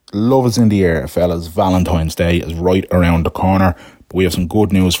Love is in the air, fellas. Valentine's Day is right around the corner. But we have some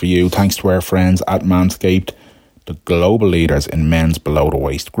good news for you. Thanks to our friends at Manscaped, the global leaders in men's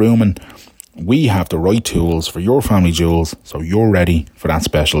below-the-waist grooming. We have the right tools for your family jewels, so you're ready for that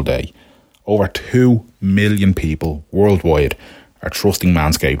special day. Over 2 million people worldwide are trusting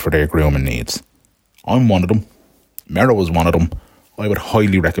Manscaped for their grooming needs. I'm one of them. Mero is one of them. I would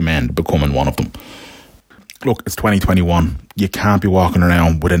highly recommend becoming one of them. Look, it's 2021. You can't be walking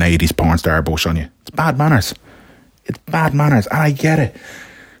around with an 80s porn star bush on you. It's bad manners. It's bad manners. And I get it.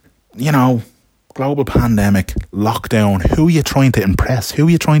 You know, global pandemic, lockdown. Who are you trying to impress? Who are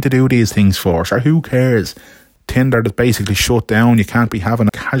you trying to do these things for? Or who cares? Tinder is basically shut down. You can't be having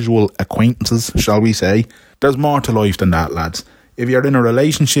casual acquaintances, shall we say. There's more to life than that, lads. If you're in a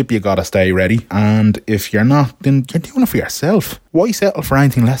relationship, you gotta stay ready. And if you're not, then you're doing it for yourself. Why settle for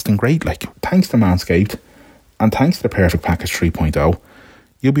anything less than great? Like, thanks to Manscaped, and thanks to the Perfect Package 3.0,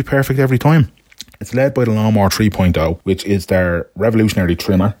 you'll be perfect every time. It's led by the Lawnmower 3.0, which is their revolutionary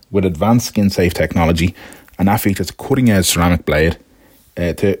trimmer with advanced skin-safe technology, and that features a cutting-edge ceramic blade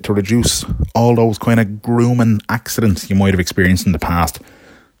to reduce all those kind of grooming accidents you might have experienced in the past.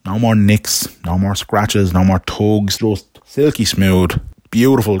 No more nicks, no more scratches, no more tugs, just silky smooth,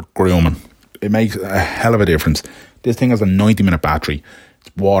 beautiful grooming. It makes a hell of a difference. This thing has a 90-minute battery.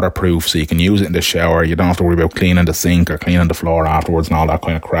 It's waterproof, so you can use it in the shower. You don't have to worry about cleaning the sink or cleaning the floor afterwards and all that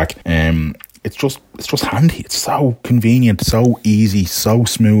kind of crack. It's just handy. It's so convenient, so easy, so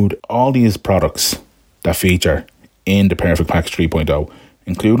smooth. All these products that feature in the Perfect Package 3.0,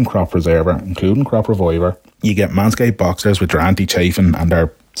 including Crop Preserver, including Crop Reviver. You get Manscaped boxers with their anti-chafing and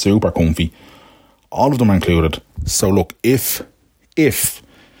they're super comfy. All of them are included. So look, if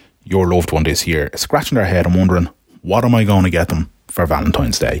your loved one this year is scratching their head and wondering, what am I going to get them for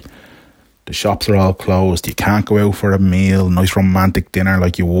Valentine's Day? The shops are all closed. You can't go out for a meal, nice romantic dinner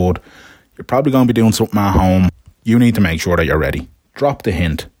like you would. You're probably going to be doing something at home. You need to make sure that you're ready. Drop the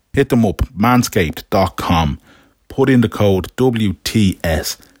hint. Hit them up, manscaped.com. Put in the code WTSPOD.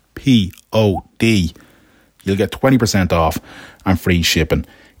 You'll get 20% off and free shipping.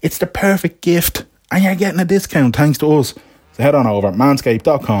 It's the perfect gift, and you're getting a discount thanks to us. So head on over,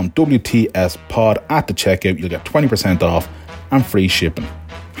 manscaped.com, WTSPOD at the checkout. You'll get 20% off and free shipping.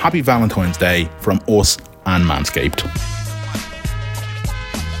 Happy Valentine's Day from us and Manscaped.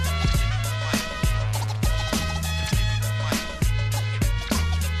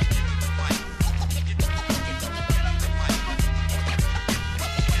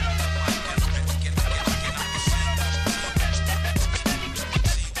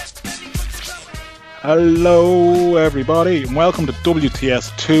 Hello everybody and welcome to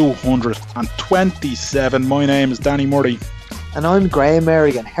WTS 227. My name is Danny Murray. And I'm Graham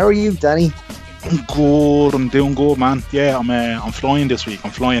Merrigan. How are you, Danny? I'm good, I'm doing good, man. Yeah, I'm flying this week.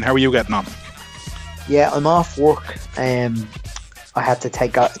 I'm flying. How are you getting on? Yeah, I'm off work. I had to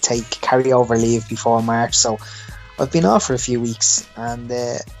take carryover leave before March, so I've been off for a few weeks and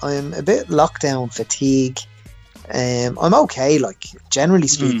I'm a bit lockdown fatigue. I'm okay, like generally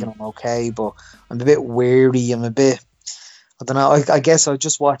speaking, I'm okay, but I'm a bit weary. I don't know. I guess I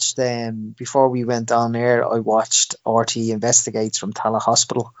just watched before we went on air. I watched RT Investigates from Tala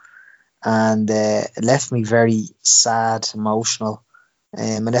Hospital, and it left me very sad, emotional.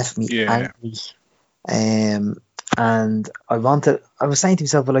 It left me angry. And I was saying to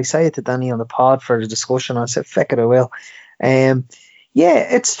myself, will I say it to Danny on the pod for the discussion? I said, feck it, I will. Yeah,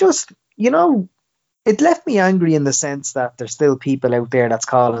 it's just, it left me angry in the sense that there's still people out there that's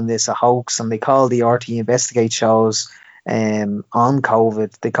calling this a hoax, and they call the RT Investigate shows on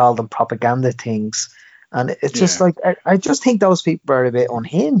COVID, they call them propaganda things. And it's just like, I just think those people are a bit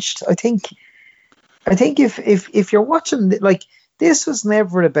unhinged. I think if you're watching, like, this was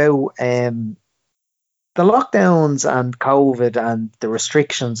never about the lockdowns and COVID and the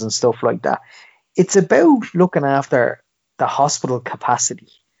restrictions and stuff like that. It's about looking after the hospital capacity.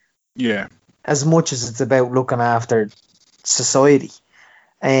 Yeah. As much as it's about looking after society,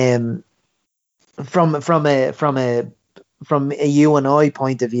 from a you and I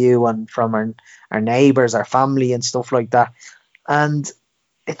point of view, and from our neighbours, our family, and stuff like that. And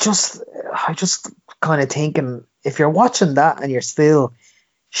I just kind of thinking, if you're watching that and you're still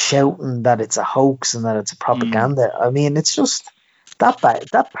shouting that it's a hoax and that it's a propaganda, I mean, it's just that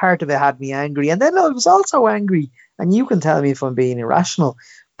part of it had me angry. And then I was also angry, and you can tell me if I'm being irrational,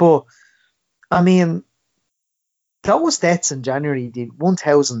 but I mean, those deaths in January, the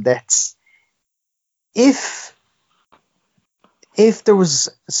 1,000 deaths, if there was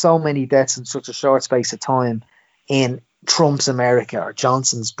so many deaths in such a short space of time in Trump's America or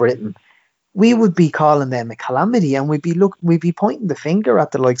Johnson's Britain, we would be calling them a calamity, and we'd be pointing the finger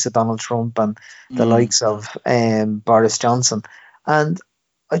at the likes of Donald Trump and the likes of Boris Johnson. And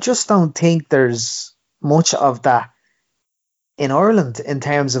I just don't think there's much of that in Ireland in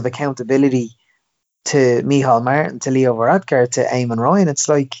terms of accountability to Micheál Martin, to Leo Varadkar, to Eamon Ryan. It's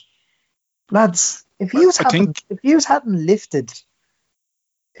like, lads, if you hadn't lifted,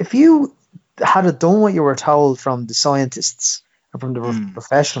 if you had done what you were told from the scientists and from the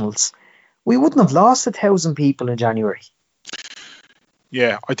professionals, we wouldn't have lost 1,000 people in January.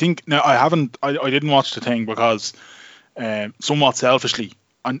 Yeah, I think now I didn't watch the thing because somewhat selfishly,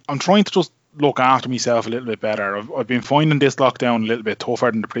 I'm trying to just look after myself a little bit better. I've been finding this lockdown a little bit tougher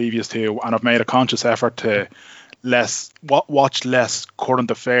than the previous two, and I've made a conscious effort to watch less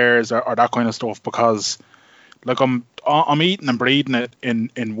current affairs or that kind of stuff, because like I'm eating and breathing it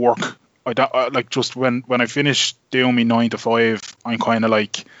in work. Like just when I finish doing my 9 to 5, I'm kind of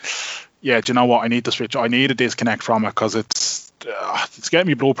like, yeah, do you know what? I need to switch. I need a disconnect from it, because it's getting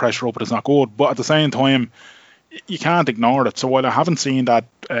me blood pressure up, but it's not good. But at the same time, you can't ignore it. So while I haven't seen that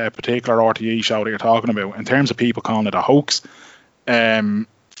particular RTE show that you're talking about, in terms of people calling it a hoax, I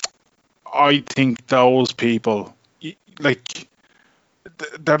think those people, like,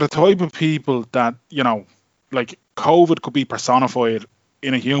 they're the type of people that, you know, like, COVID could be personified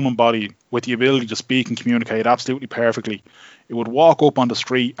in a human body with the ability to speak and communicate absolutely perfectly. It would walk up on the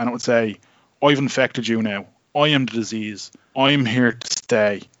street and it would say, I've infected you now. I am the disease. I'm here to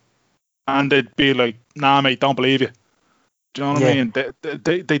stay. And they'd be like, nah, mate, don't believe you. Do you know what I mean?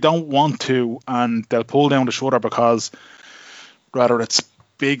 They don't want to, and they'll pull down the shutter because whether it's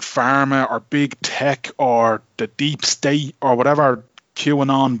big pharma or big tech or the deep state or whatever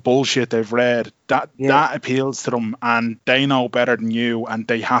QAnon bullshit they've read, that appeals to them, and they know better than you, and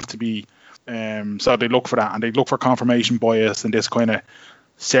they have to be so they look for that, and they look for confirmation bias and this kind of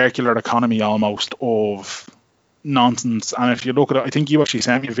circular economy almost of nonsense. And if you look at it, I think you actually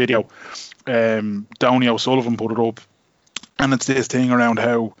sent me a video, Downey O'Sullivan put it up, and it's this thing around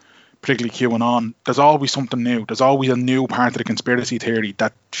how, particularly QAnon, there's always something new. There's always a new part of the conspiracy theory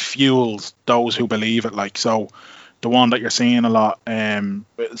that fuels those who believe it. Like, so the one that you're seeing a lot,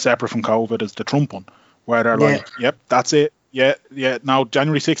 separate from COVID, is the Trump one, where they're like, yep, that's it. Yeah. Now,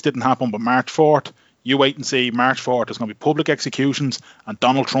 January 6th didn't happen, but March 4th, you wait and see. March 4th, there's going to be public executions, and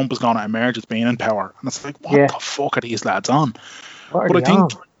Donald Trump is going to emerge as being in power. And it's like, what the fuck are these lads on? But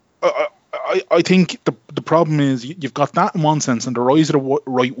I think the problem is you've got that in one sense, and the rise of the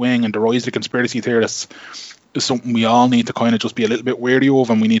right wing and the rise of the conspiracy theorists is something we all need to kind of just be a little bit wary of,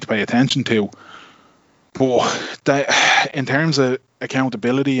 and we need to pay attention to. But in terms of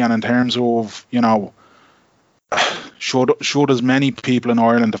accountability and in terms of, you know, should as many people in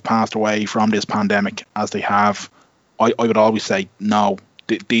Ireland have passed away from this pandemic as they have, I would always say no.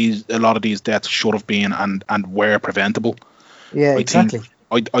 A lot of these deaths should have been and were preventable. Yeah, exactly.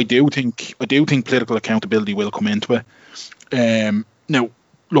 I do think political accountability will come into it. Now,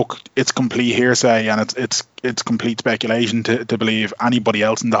 look, it's complete hearsay, and it's complete speculation to believe anybody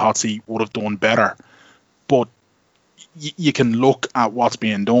else in the hot seat would have done better. But you can look at what's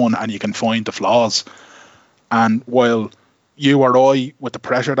being done and you can find the flaws. And while you or I, with the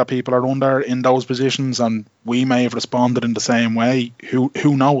pressure that people are under in those positions, and we may have responded in the same way,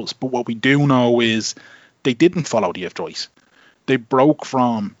 who knows? But what we do know is they didn't follow the advice. They broke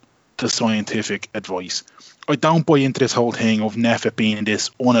from the scientific advice. I don't buy into this whole thing of NPHET being this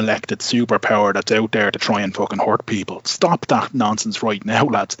unelected superpower that's out there to try and fucking hurt people. Stop that nonsense right now,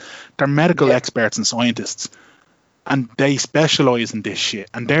 lads. They're medical experts and scientists, and they specialise in this shit,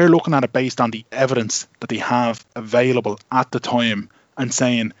 and they're looking at it based on the evidence that they have available at the time and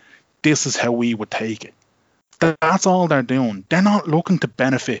saying, this is how we would take it. That's all they're doing. They're not looking to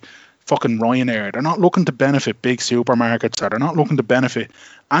benefit fucking Ryanair. They're not looking to benefit big supermarkets, or they're not looking to benefit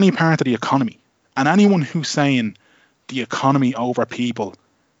any part of the economy. And anyone who's saying the economy over people,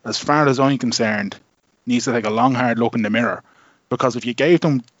 as far as I'm concerned, needs to take a long hard look in the mirror. Because if you gave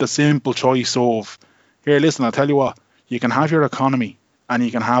them the simple choice of, here, listen, I'll tell you what, you can have your economy and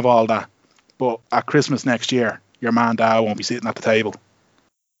you can have all that, but at Christmas next year, your man dad won't be sitting at the table.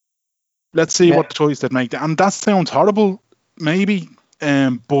 Let's see what choice they'd make. And that sounds horrible, maybe,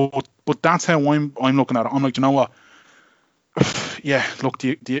 but that's how I'm looking at it. I'm like, you know what? Yeah, look,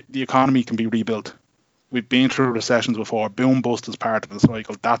 the economy can be rebuilt. We've been through recessions before. Boom bust is part of the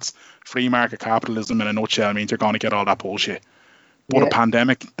cycle. That's free market capitalism in a nutshell. Means you're going to get all that bullshit. But a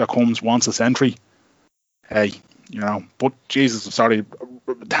pandemic that comes once a century, hey, you know. But Jesus, sorry,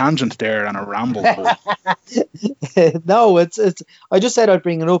 tangent there and a ramble. No, it's. I just said I'd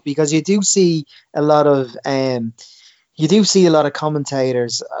bring it up because you do see a lot of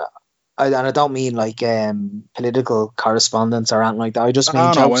commentators. and I don't mean like political correspondence or anything like that. I just mean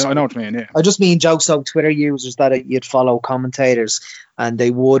No, jokes. I know what you mean. Yeah. I just mean jokes of Twitter users that you'd follow commentators, and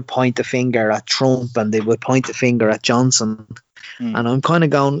they would point the finger at Trump and they would point the finger at Johnson. And I'm kind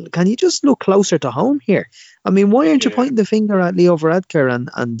of going, can you just look closer to home here? I mean, why aren't you pointing the finger at Leo Varadkar and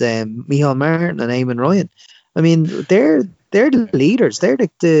Micheál Martin and Eamon Ryan? I mean, they're the leaders. They're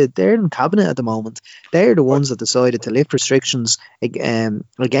they're in cabinet at the moment. They're the ones that decided to lift restrictions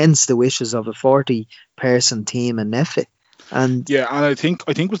against the wishes of a 40-person team in Neffet. And I think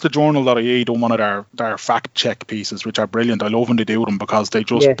it was the Journal.ie done one of their fact check pieces, which are brilliant. I love when they do them because they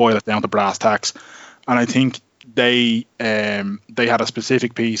just boil it down to brass tacks. And I think they had a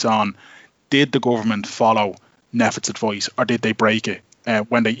specific piece on, did the government follow Neffet's advice or did they break it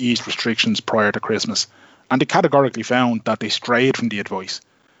when they eased restrictions prior to Christmas? And they categorically found that they strayed from the advice.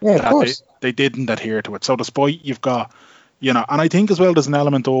 Yeah, of course. They didn't adhere to it. So despite you've got, and I think as well there's an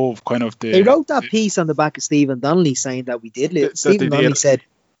element of kind of the... They wrote that piece on the back of Stephen Donnelly saying that we did listen. Stephen Donnelly said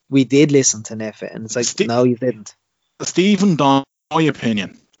we did listen to Neffet. And it's like, no, you didn't. Stephen Donnelly, my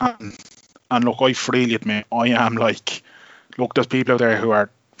opinion, and look, I freely admit, I am like, look, there's people out there who are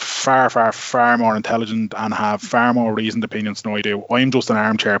far, far, far more intelligent and have far more reasoned opinions than I do. I'm just an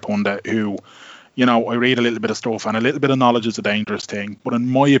armchair pundit who, I read a little bit of stuff, and a little bit of knowledge is a dangerous thing. But in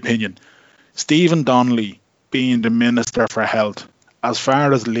my opinion, Stephen Donnelly being the Minister for Health, as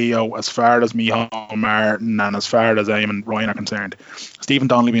far as Leo, as far as Micheál Martin, and as far as Eamon Ryan are concerned, Stephen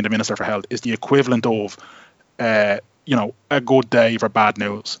Donnelly being the Minister for Health is the equivalent of, a good day for bad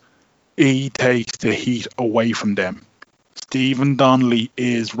news. He takes the heat away from them. Stephen Donnelly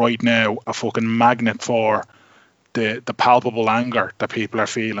is right now a fucking magnet for the palpable anger that people are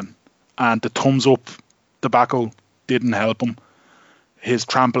feeling. And the thumbs up debacle didn't help him. His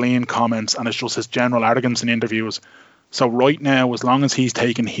trampoline comments, and it's just his general arrogance in interviews. So right now, as long as he's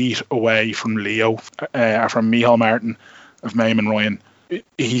taking heat away from Leo, from Micheál Martin, of Eamon Ryan,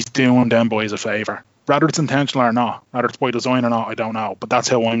 he's doing them boys a favour. Whether it's intentional or not, whether it's by design or not, I don't know. But that's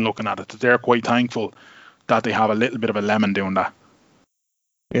how I'm looking at it. They're quite thankful that they have a little bit of a lemon doing that.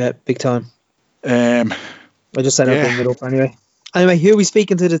 Yeah, big time. I just said I'd bring it up anyway. Anyway, who are we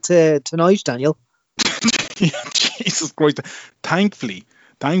speaking to tonight, Daniel? Jesus Christ. Thankfully,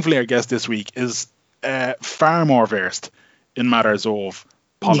 our guest this week is far more versed in matters of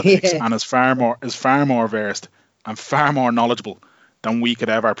politics and is far more versed and far more knowledgeable than we could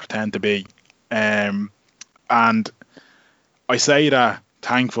ever pretend to be. And I say that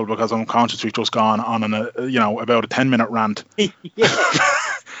thankful because I'm conscious we've just gone on about a 10-minute rant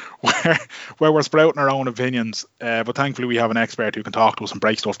where we're sprouting our own opinions. But thankfully we have an expert who can talk to us and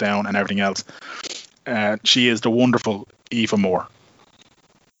break stuff down and everything else. She is the wonderful Aoife Moore.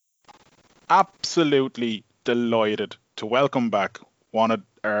 Absolutely delighted to welcome back one of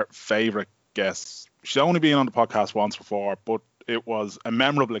our favourite guests. She's only been on the podcast once before, but it was a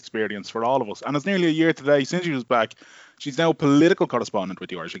memorable experience for all of us. And it's nearly a year today since she was back. She's now political correspondent with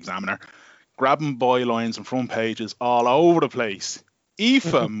the Irish Examiner, grabbing bylines and front pages all over the place.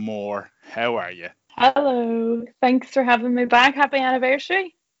 Aoife Moore, how are you? Hello. Thanks for having me back. Happy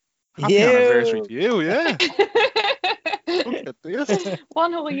anniversary. Happy anniversary to you, yeah. Look at this.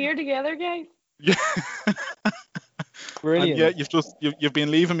 One whole year together, guys. Yeah. Brilliant. And yeah, you've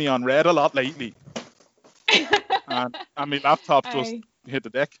been leaving me on red a lot lately. and my laptop just hit the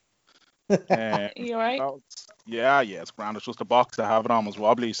deck. You alright? Yeah, it's grand. It's just a box I have it on was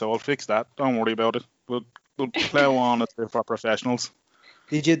wobbly, so I'll fix that. Don't worry about it. We'll plow on as if we're professionals.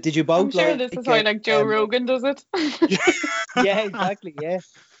 Did you both? I'm sure this is how Joe Rogan does it. Yeah, exactly. Yeah.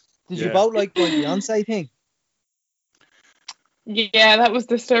 Did you both like my Beyonce thing? Yeah, that was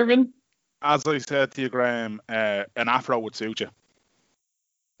disturbing. As I said to you, Graham, an afro would suit you.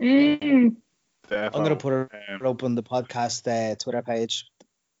 Mm. I'm going to put her up on the podcast Twitter page.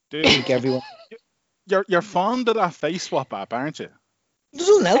 Dude, I think everyone. You're fond of that face swap app, aren't you? There's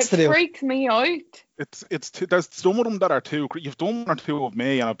nothing else to do. It freaks me out. There's some of them that are too. You've done one or two of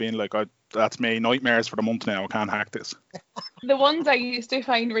me, and I've been like, that's me. Nightmares for the month now. I can't hack this. The ones I used to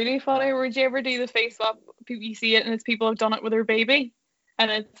find really funny. Would you ever do the face swap? You see it, and it's people have done it with their baby,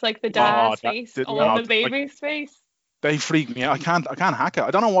 and it's like the dad's face on the baby's face. They freak me out. I can't hack it.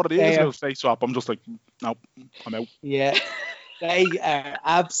 I don't know what it is about face swap. I'm just like, nope, I'm out. Yeah. They are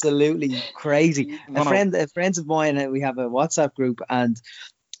absolutely crazy. Friends of mine, we have a WhatsApp group, and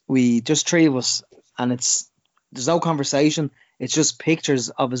we just three of us, and there's no conversation. It's just pictures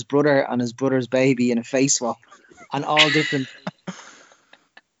of his brother and his brother's baby in a face swap, and all different.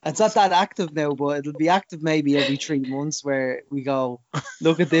 It's not that active now, but it'll be active maybe every 3 months where we go,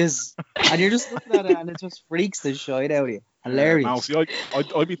 look at this, and you're just looking at it, and it just freaks the shit out of you. Hilarious. Now, see,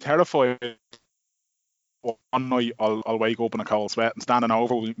 I'd be terrified. One night I'll wake up in a cold sweat and standing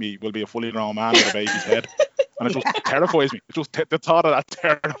over me will be a fully grown man with a baby's head, and it just terrifies me. It just the thought of that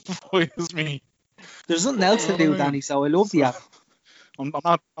terrifies me. There's nothing else to do, Danny. So I love the app. I'm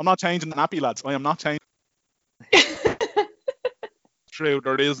not changing the nappy, lads. I am not changing. True,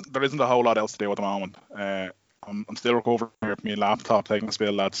 there isn't a whole lot else to do at the moment. I'm still recovering from my laptop taking a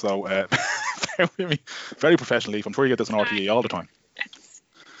spill, lads. So bear with me. Very professional, Leaf. I'm sure you get this on RTE all the time.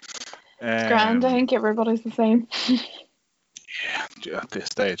 It's grand. I think everybody's the same. Yeah, at this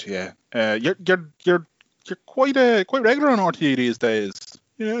stage, yeah. You're quite regular on RTE these days.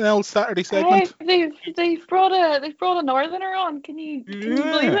 You know, Saturday segment. They've brought a northerner on. Can you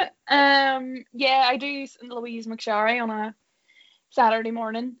believe it? Yeah, I do Louise McSharry on a Saturday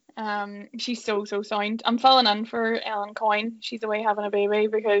morning. She's so sound. I'm filling in for Ellen Coyne. She's away having a baby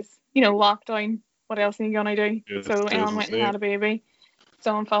because lockdown. What else are you gonna do? So Ellen went and had a baby.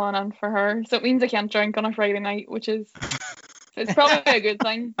 So I'm filling in for her. So it means I can't drink on a Friday night, which is it's probably a good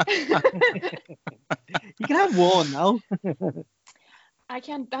thing. You can have one now. I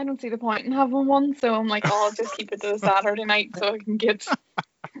don't see the point in having one, so I'm like, I'll just keep it to the Saturday night so I can get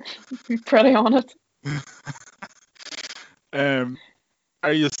pretty on it.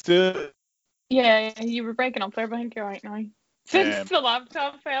 Are you still? Yeah, you were breaking up there, but I think you're right now. Since the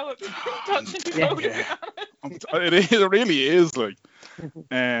laptop fell, it's touching It really is like.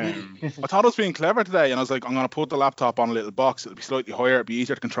 I thought I was being clever today, and I was like, I'm going to put the laptop on a little box. It'll be slightly higher, it'll be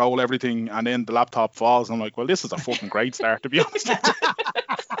easier to control everything, and then the laptop falls. And I'm like, well, this is a fucking great start, to be honest.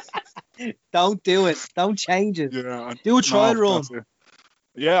 Don't do it. Don't change it. Yeah, do a trial run.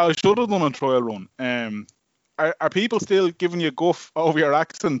 Yeah, I should have done a trial run. Are people still giving you guff over your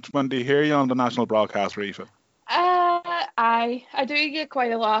accent when they hear you on the national broadcast, Rifa? I do get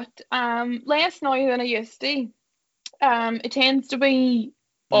quite a lot. Less now than I used to. It tends to be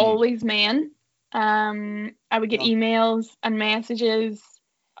always men. I would get emails and messages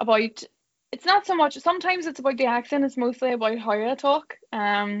about. It's not so much. Sometimes it's about the accent. It's mostly about how I talk.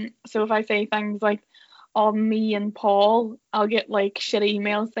 So if I say things like, "Oh, me and Paul," I'll get like shitty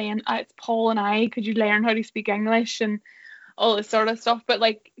emails saying, "It's Paul and I. Could you learn how to speak English?" and all this sort of stuff. But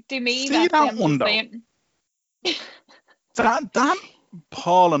like, to me, that's that one though. That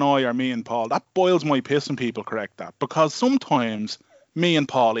Paul and I, or me and Paul, that boils my piss when people correct that, because sometimes me and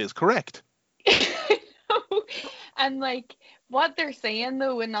Paul is correct. And like what they're saying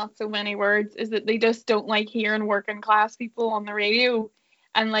though, in not so many words, is that they just don't like hearing working class people on the radio.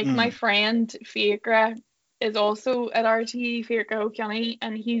 And like my friend Fiacre is also at RTE, Fiacre O'Kenny,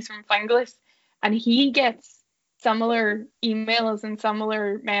 and he's from Finglas, and he gets similar emails and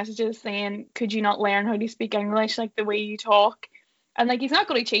similar messages saying, could you not learn how to speak English like the way you talk? And like, he's not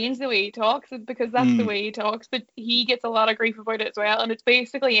going to change the way he talks because that's the way he talks, but he gets a lot of grief about it as well. And it's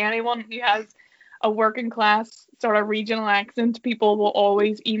basically anyone who has a working class sort of regional accent, people will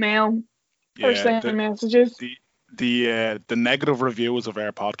always email or send messages. The negative reviews of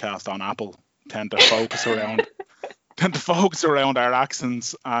our podcast on Apple tend to focus around our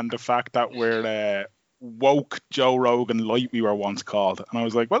accents and the fact that we're woke Joe Rogan light, we were once called. And I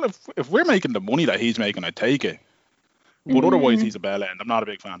was like, well, if we're making the money that he's making, I'd take it. But otherwise, he's a bell end. I'm not a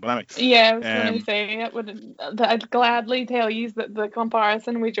big fan. But anyway. Yeah, I was going to say, I'd gladly tell you that the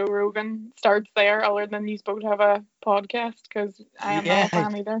comparison with Joe Rogan starts there, other than you both have a podcast, because I am not a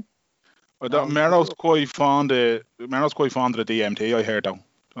fan either. Mero's quite fond of the DMT, I heard, though. Do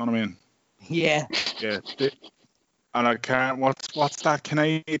you know what I mean? Yeah. Yeah. And I can't. What's that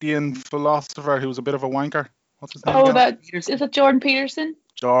Canadian philosopher who's a bit of a wanker? What's his name? Oh, is it Jordan Peterson?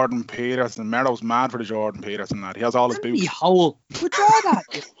 Jordan Peterson. Mero's mad for the Jordan Peterson lad. He has all his boots. Howell. Withdraw that,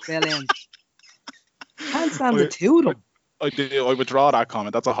 you bellend. Can't stand the two of them. I withdraw that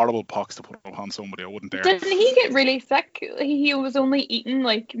comment. That's a horrible pox to put on somebody. I wouldn't dare. Didn't he get really sick? He was only eating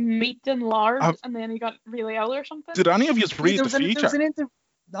like meat and lard, and then he got really ill or something. Did any of you read the feature?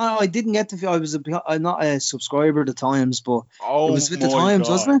 No, I didn't get the. I'm not a subscriber to Times, but it was with the Times,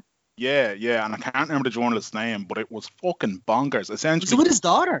 wasn't it? Yeah, and I can't remember the journalist's name, but it was fucking bonkers. Essentially, was it with his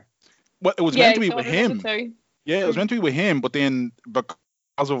daughter? Well, it was meant to be with him. Yeah, it was meant to be with him, but then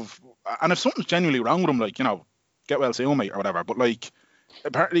because of, and if something's genuinely wrong with him, like, get well soon, mate, or whatever. But like,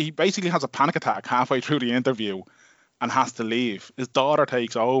 apparently he basically has a panic attack halfway through the interview and has to leave. His daughter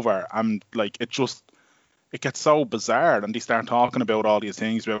takes over, and like it gets so bizarre, and they start talking about all these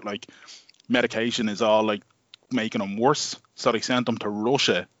things about like medication is all like making him worse. So they sent him to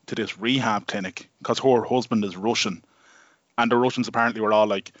Russia to this rehab clinic because her husband is Russian, and the Russians apparently were all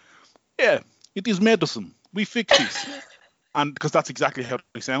like, "Yeah, it is medicine. We fix this." And because that's exactly how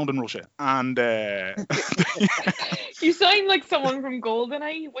they sound in Russia. And You sound like someone from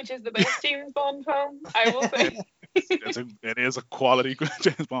GoldenEye, which is the best James Bond film, I will say. It is a quality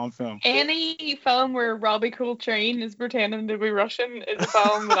James Bond film. Any film where Robbie Coltrane is pretending to be Russian is a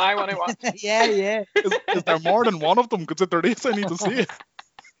film that I want to watch. Yeah. Is there more than one of them? Because if there is, I need to see it.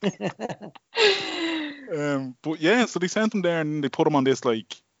 But yeah, so they sent him there and they put him on this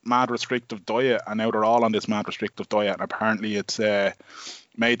like mad restrictive diet, and now they're all on this mad restrictive diet, and apparently it's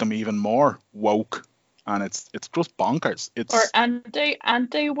made them even more woke, and it's just bonkers. It's or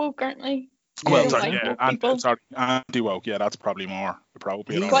anti woke, aren't they? well, sorry, anti woke. Yeah, that's probably more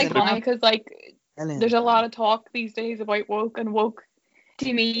appropriate. It's quite funny because like there's a lot of talk these days about woke, and woke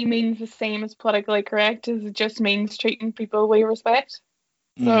to me means the same as politically correct. It just means treating people with respect.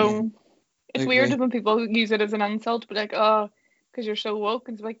 So it's weird when people use it as an insult, but like, oh, because you're so woke,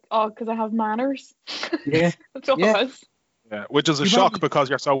 and it's like, oh, because I have manners. Yeah, that's all it is. Yeah, which is a shock because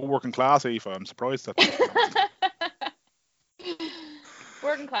you're so working class, Aoife. I'm surprised that.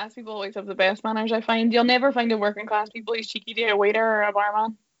 Working class people always have the best manners, I find. You'll never find a working class people who's cheeky to a waiter or a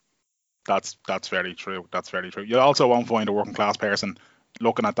barman. That's very true. That's very true. You also won't find a working class person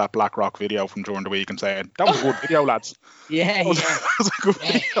looking at that Black Rock video from during the week and saying, that was a good video, lads. Yeah, that was a good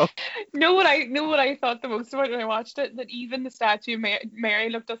video. Know what I thought the most about when I watched it? That even the statue of Mary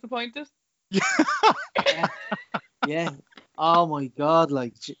looked disappointed. Yeah. Oh my God,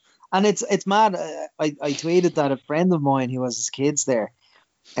 like, and it's mad. I tweeted that a friend of mine who has his kids there,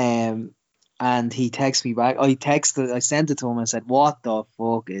 and he texted me back. I sent it to him and said, "What the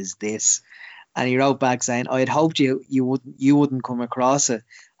fuck is this?" And he wrote back saying, "I had hoped you wouldn't come across it."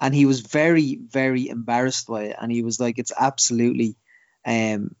 And he was very, very embarrassed by it. And he was like, "It's absolutely,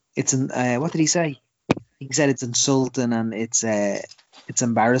 it's what did he say? He said it's insulting and it's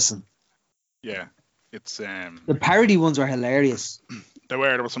embarrassing." Yeah, it's the parody ones were hilarious. There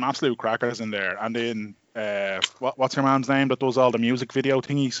were some absolute crackers in there, and then what's your man's name that does all the music video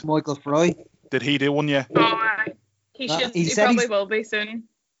thingies? Michael Fry. Did he do one yet? He should. He probably will be soon.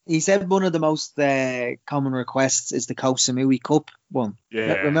 He said one of the most common requests is the Koh Samui Cup one.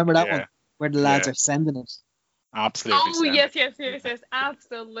 Yeah, remember that one where the lads are sending it. Absolutely. Oh yes,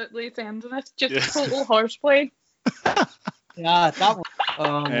 absolutely sending it. Just total horseplay. Yeah, that one.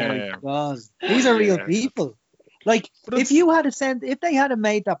 Oh my God, these are real people. Like, if they had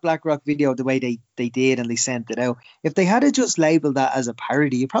made that Black Rock video the way they did and they sent it out, if they had just labelled that as a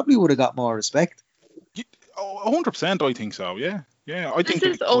parody, you probably would have got more respect. 100%, I think so. Yeah. I think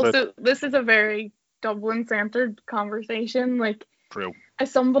this is a very Dublin-centered conversation. Like, true.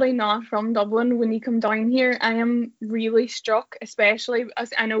 As somebody not from Dublin, when you come down here, I am really struck, especially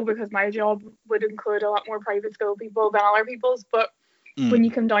as I know because my job would include a lot more private school people than other people's. But when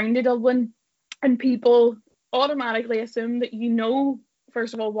you come down to Dublin, and people automatically assume that you know,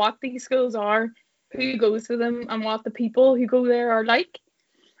 first of all, what these schools are, who goes to them, and what the people who go there are like.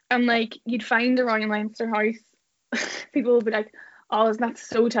 And like, you'd find around Leinster House, people would be like, "Oh, isn't that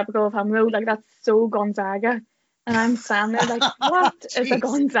so typical of Hamlow? Like, that's so Gonzaga." And I'm standing there like, what is a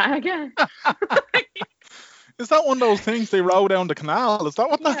Gonzaga? Is that one of those things they row down the canal? Is that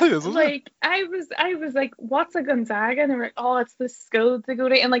what that is? Like, I was like, what's a Gonzaga? And they were like, oh, it's the school to go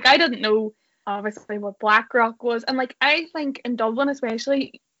to. And like, I didn't know obviously what Black Rock was. And like, I think in Dublin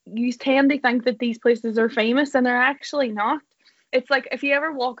especially, you tend to think that these places are famous, and they're actually not. It's like, if you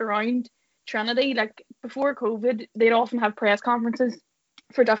ever walk around Trinity, like before COVID, they'd often have press conferences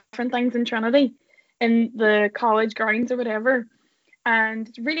for different things in Trinity, in the college grounds or whatever, and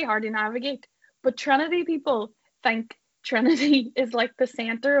it's really hard to navigate. But Trinity people think Trinity is like the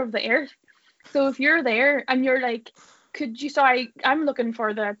center of the earth. So if you're there and you're like, I'm looking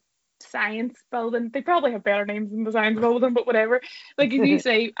for the science building. They probably have better names than the science building, but whatever. Like, if you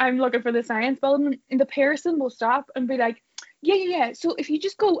say, I'm looking for the science building, and the person will stop and be like, yeah. So if you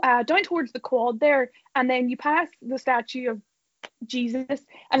just go down towards the quad there, and then you pass the statue of Jesus,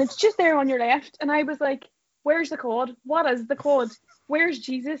 and it's just there on your left. And I was like, where's the quad? What is the quad? Where's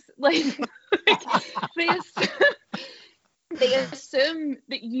Jesus? Like they assume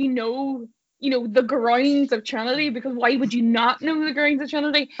that you know the grounds of Trinity, because why would you not know the grounds of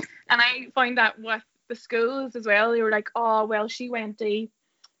Trinity? And I find that with the schools as well. They were like, oh well, she went to,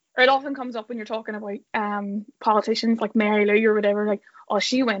 or it often comes up when you're talking about politicians like Mary Lou or whatever, like, oh,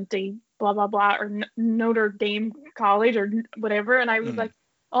 she went to blah blah blah, or Notre Dame College or whatever. And I was like,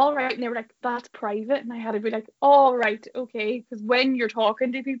 all right. And they were like, that's private. And I had to be like, all right, okay. Because when you're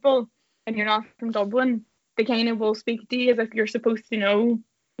talking to people and you're not from Dublin, they kind of will speak to you as if you're supposed to know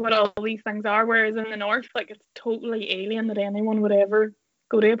what all these things are. Whereas in the north, like, it's totally alien that anyone would ever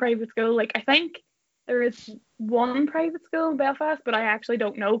go to a private school. Like, I think there is one private school in Belfast, but I actually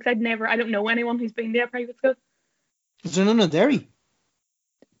don't know, because I don't know anyone who's been to a private school. Is there none of Derry?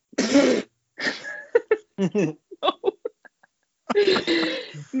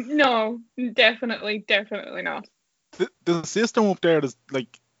 No, definitely not. The system up there is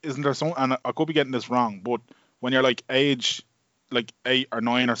like, isn't there some? And I could be getting this wrong, but when you're like age, like 8 or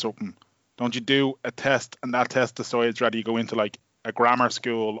 9 or something, don't you do a test, and that test decides whether you go into like a grammar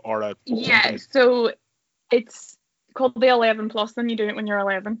school or a Yeah, something? so it's called the 11 plus, and you do it when you're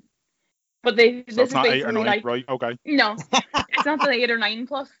 11. But So this it's is not 8 or basically 9, like, right? Okay. no, it's not the 8 or 9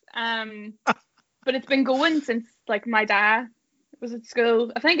 plus. But it's been going since like my dad was at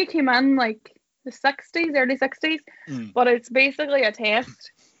school. I think it came in like the 60s, early 60s. But it's basically a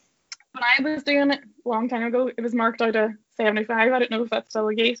test. When I was doing it a long time ago, it was marked out of 75. I don't know if that's still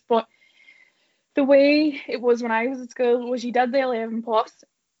the case, but the way it was when I was at school was you did the 11 plus,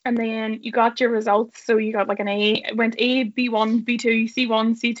 and then you got your results. So you got like an A, it went A, B1, B2,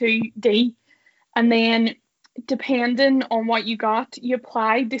 C1, C2, D. And then depending on what you got, you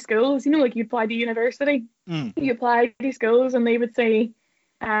applied to schools. You know, like you applied to university. You applied to schools, and they would say,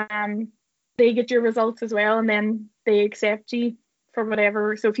 they get your results as well, and then they accept you for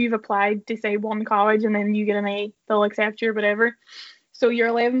whatever. So if you've applied to say one college and then you get an A, they'll accept you or whatever. So your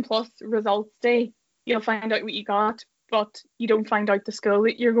 11 plus results day, you'll find out what you got, but you don't find out the school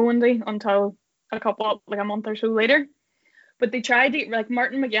that you're going to until a month or so later. But they tried to, like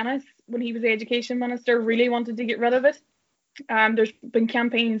Martin McGuinness, when he was the education minister, really wanted to get rid of it. There's been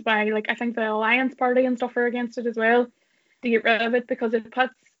campaigns by, like, I think the Alliance Party and stuff are against it as well, to get rid of it, because it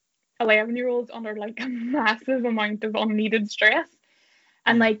puts 11-year-olds under like a massive amount of unneeded stress.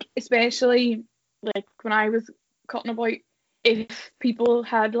 And like, especially like when I was cutting about, if people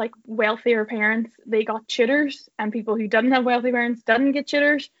had like wealthier parents, they got tutors, and people who didn't have wealthy parents didn't get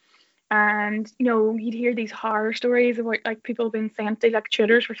tutors. And you know, you'd hear these horror stories about like people being sent to like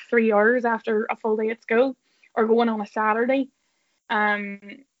tutors for 3 hours after a full day at school, or going on a Saturday.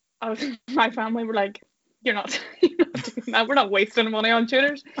 My family were like, you're not doing that. We're not wasting money on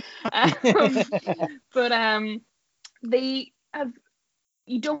tutors. But they have,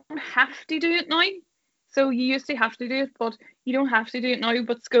 you don't have to do it now. So you used to have to do it, but you don't have to do it now.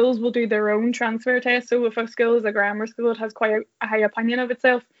 But schools will do their own transfer test. So if a school is a grammar school, it has quite a high opinion of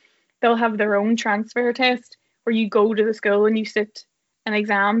itself, they'll have their own transfer test where you go to the school and you sit an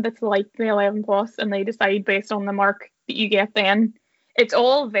exam that's like the 11 plus, and they decide based on the mark that you get then. It's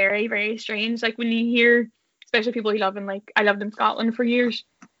all very, very strange. Like when you hear, especially people who live in, like, I lived in Scotland for years,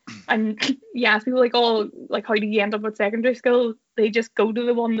 and you ask people like, oh, like, how do you end up at secondary school? They just go to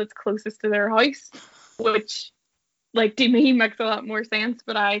the one that's closest to their house, which, like, to me makes a lot more sense,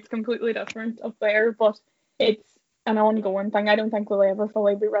 but it's completely different up there. But it's an ongoing thing. I don't think we'll ever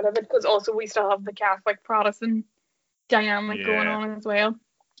fully be rid of it, because also we still have the Catholic Protestant dynamic going on as well.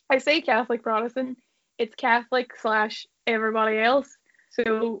 I say Catholic Protestant, it's Catholic / everybody else.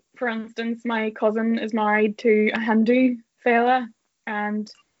 So, for instance, my cousin is married to a Hindu fella,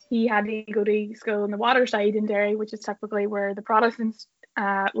 and he had to go to school in the Waterside in Derry, which is typically where the Protestants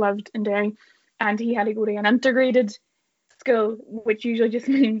lived in Derry, and he had to go to an integrated school, which usually just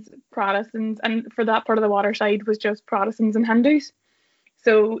means Protestants, and for that part of the Waterside was just Protestants and Hindus.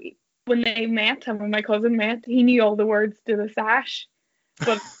 So when they met, him and my cousin met, he knew all the words to the sash,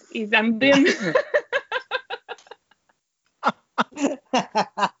 but he's Indian.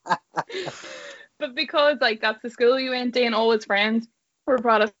 But because like that's the school you went to, and all his friends were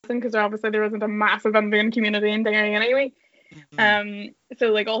Protestant, because obviously there wasn't a massive Indian community in Derry anyway.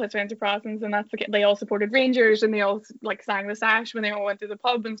 So like all his friends are Protestants, and they all supported Rangers, and they all like sang the sash when they all went to the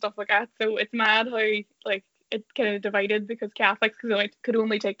pub and stuff like that. So it's mad how like it kind of divided, because Catholics could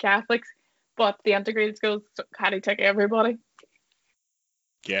only take Catholics, but the integrated schools had to take everybody.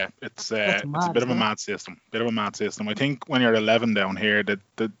 Yeah, it's a bit of a mad system. I think when you're 11 down here,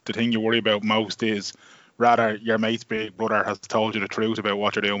 the thing you worry about most is rather your mate's big brother has told you the truth about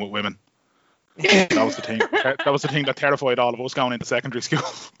what you're doing with women. That was the thing. That was the thing that terrified all of us going into secondary school.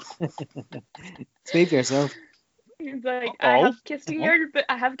 Speak for yourself. It's like, I have kissed a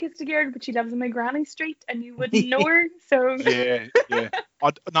girl, but she lives in my granny street, and you wouldn't know her. So yeah.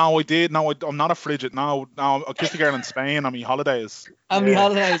 I did. No, I'm not a frigid. No, I kissed a girl in Spain on my holidays. On my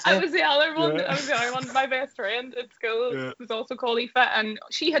holidays. I was the other one. I was the other one. My best friend at school was also called Aoife, and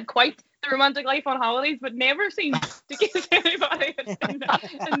she had quite the romantic life on holidays, but never seemed to kiss anybody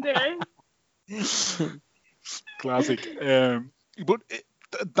in Derry. Classic. But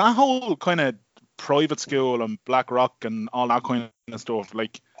that whole kind of private school and Blackrock and all that kind of stuff,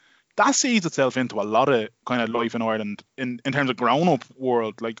 like, that seeds itself into a lot of kind of life in Ireland in terms of grown-up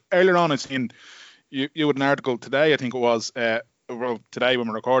world. Like earlier on, I seen you had an article today, I think it was, today when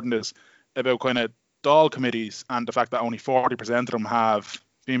we're recording this, about kind of Dáil committees and the fact that only 40% of them have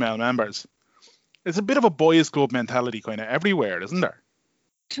female members. It's a bit of a boys' club mentality kind of everywhere, isn't there?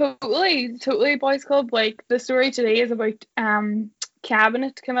 Totally boys' club. Like the story today is about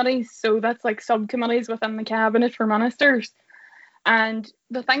cabinet committees, so that's like subcommittees within the cabinet for ministers. And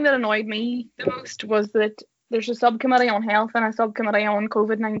the thing that annoyed me the most was that there's a subcommittee on health and a subcommittee on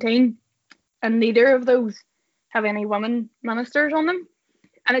COVID-19, and neither of those have any women ministers on them.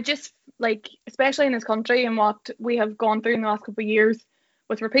 And it just, like, especially in this country and what we have gone through in the last couple of years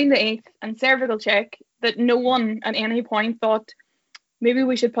with repealing the eighth and cervical check, that no one at any point thought maybe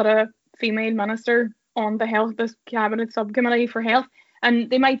we should put a female minister on the health, this cabinet subcommittee for health. And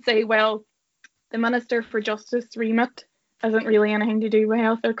they might say, well, the Minister for Justice remit isn't really anything to do with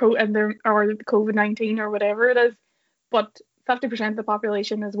health or COVID-19 or whatever it is, but 50% of the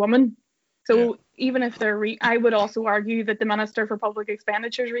population is women. So even if they're, I would also argue that the Minister for Public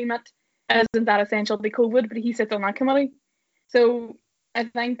Expenditure's remit isn't that essential to COVID, but he sits on that committee. So I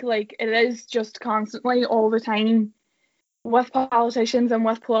think like it is just constantly all the time with politicians and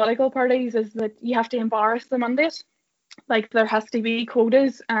with political parties is that you have to embarrass the mandate. Like there has to be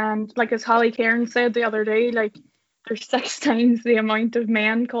quotas, and like as Holly Cairns said the other day, like there's 6 times the amount of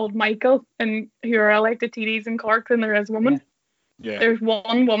men called Michael and who are elected TDs in Cork than there is women. Yeah. There's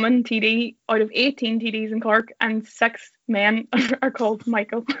 1 woman TD out of 18 TDs in Cork, and 6 men are called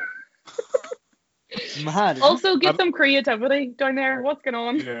Michael. Mad. Also, get some creativity down there. What's going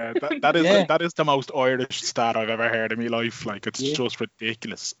on? Yeah, that is the most Irish stat I've ever heard in my life. Like it's just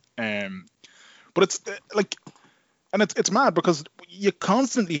ridiculous. But it's like, and it's mad because you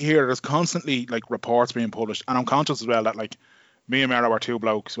constantly hear there's constantly like reports being published, and I'm conscious as well that like me and Mara are 2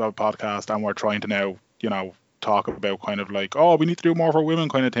 blokes who have a podcast, and we're trying to now talk about kind of like, oh, we need to do more for women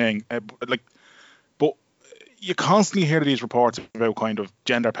kind of thing. But you constantly hear these reports about kind of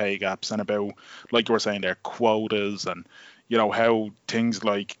gender pay gaps and about, like you were saying there, quotas and, how things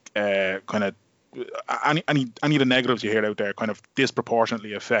like kind of any of the negatives you hear out there kind of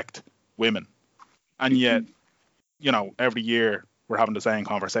disproportionately affect women. And yet, every year we're having the same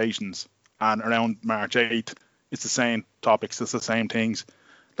conversations, and around March 8th, it's the same topics, it's the same things.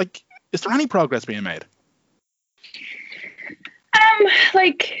 Like, is there any progress being made?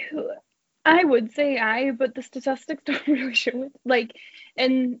 I would say but the statistics don't really show it. Like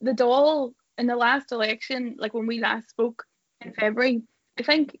in the Dáil, in the last election, like when we last spoke in February, I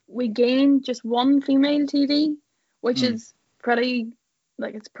think we gained just 1 female TD, which is pretty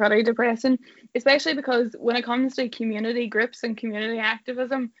depressing, especially because when it comes to community groups and community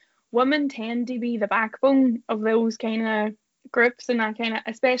activism, women tend to be the backbone of those kind of groups, and that kind of,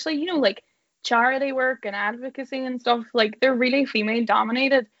 especially, like charity work and advocacy and stuff, like they're really female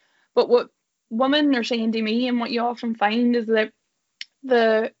dominated. But what women are saying to me, and what you often find, is that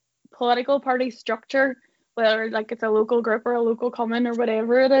the political party structure, whether like it's a local group or a local common or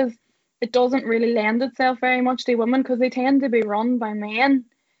whatever it is, it doesn't really lend itself very much to women because they tend to be run by men.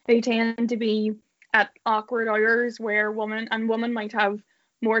 They tend to be at awkward hours where women might have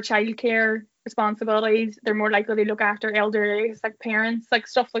more childcare responsibilities. They're more likely to look after elderly, like parents, like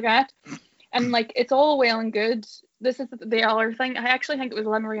stuff like that. And like it's all well and good. This is the other thing. I actually think it was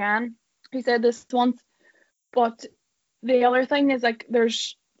Lynn Rianne who said this once. But the other thing is like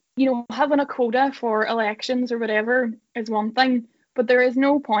there's, having a quota for elections or whatever is one thing, but there is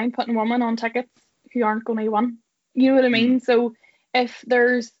no point putting women on tickets who aren't going to win. You know what I mean? So if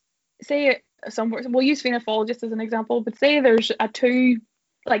there's, say, somewhere, we'll use Fianna Fáil just as an example, but say there's a 2,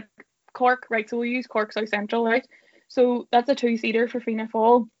 like Cork, right? So we'll use Cork South Central, right? So that's a 2-seater for Fianna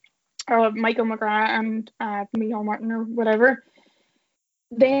Fáil, or Michael McGrath and Micheál Martin or whatever.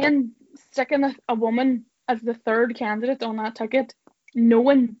 Then sticking a woman as the 3rd candidate on that ticket,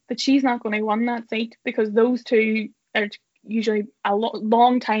 knowing that she's not going to win that seat because those 2 are usually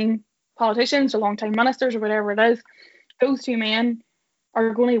long time politicians or long time ministers or whatever it is. Those 2 men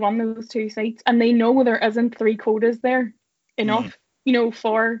are going to win those 2 seats, and they know there isn't 3 quotas there enough,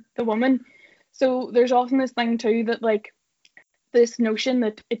 for the woman. So there's often this thing too that like this notion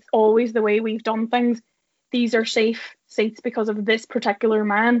that it's always the way we've done things. These are safe seats because of this particular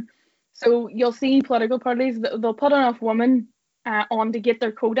man. So you'll see political parties, they'll put enough women on to get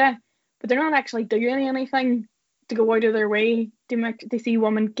their quota, but they're not actually doing anything to go out of their way to see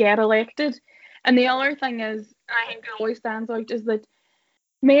women get elected. And the other thing is, I think it always stands out, is that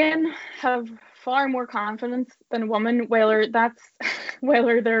men have far more confidence than women, whether they're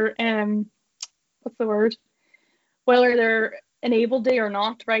whether they're enabled to or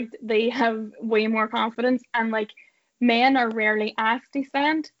not, right? They have way more confidence, and like men are rarely asked to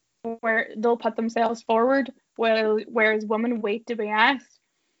stand, where they'll put themselves forward, whereas women wait to be asked.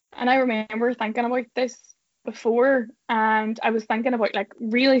 And I remember thinking about this before, and I was thinking about like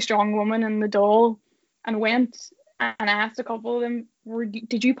really strong women in the Dáil, and went and asked a couple of them,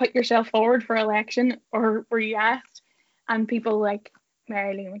 did you put yourself forward for election, or were you asked? And people like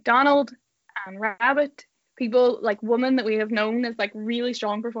Mary Lee McDonald and Rabbit, people like women that we have known as like really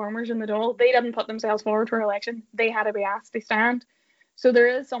strong performers in the Dáil, they didn't put themselves forward for election. They had to be asked to stand. So there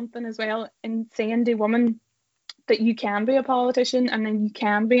is something as well in saying to women that you can be a politician and then you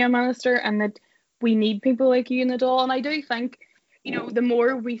can be a minister, and that we need people like you in the Dáil. And I do think, the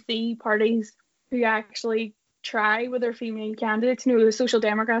more we see parties who actually try with their female candidates, the Social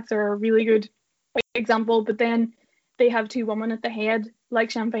Democrats are a really good example, but then they have two women at the head, like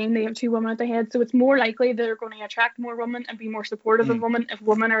Sinn Féin, they have two women at the head, so it's more likely they're going to attract more women and be more supportive of women if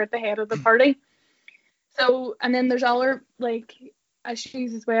women are at the head of the party. So, and then there's other like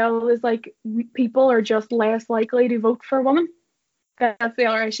issues as well, is like people are just less likely to vote for women. That's the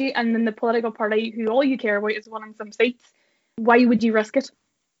other issue. And then the political party who all you care about is winning some seats, why would you risk it?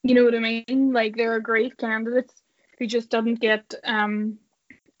 You know what I mean? Like, there are great candidates who just didn't get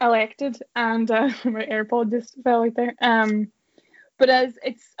elected, and my AirPod just fell out there. But as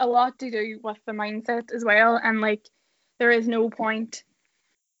it's a lot to do with the mindset as well, and like there is no point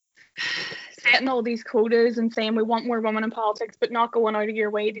setting all these quotas and saying we want more women in politics, but not going out of your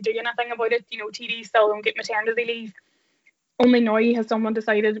way to do anything about it. TDs still don't get maternity leave. Only now has someone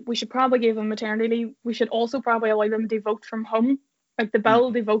decided we should probably give them maternity leave. We should also probably allow them to vote from home. Like the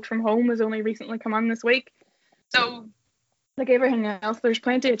bill to vote from home has only recently come on this week. So like everything else, there's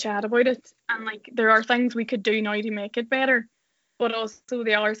plenty of chat about it, and like there are things we could do now to make it better. But also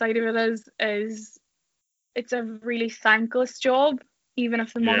the other side of it is it's a really thankless job, even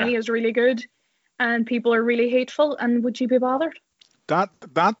if the money is really good, and people are really hateful. And would you be bothered? That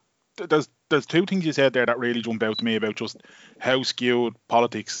there's two things you said there that really jump out to me about just how skewed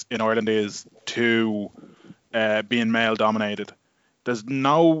politics in Ireland is to being male dominated. There's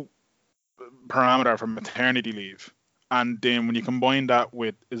no parameter for maternity leave. And then when you combine that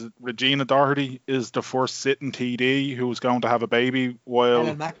with, is it Regina Doherty is the first sitting TD who's going to have a baby, while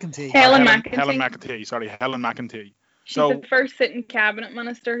Helen McEntee. Helen McEntee. She's the first sitting cabinet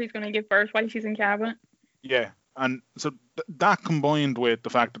minister who's going to give birth while she's in cabinet. Yeah, and so that combined with the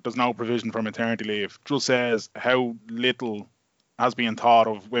fact that there's no provision for maternity leave just says how little has been thought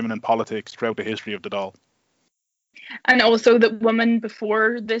of women in politics throughout the history of the Dáil. And also that women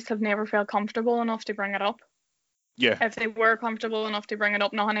before this have never felt comfortable enough to bring it up. Yeah. If they were comfortable enough to bring it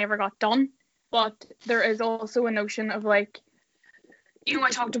up, nothing ever got done. But there is also a notion of like, I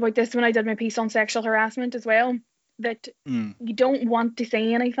talked about this when I did my piece on sexual harassment as well, that you don't want to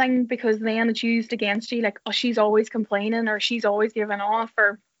say anything because then it's used against you, like, oh, she's always complaining, or she's always giving off,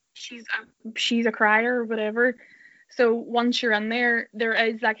 or she's a crier, or whatever. So once you're in there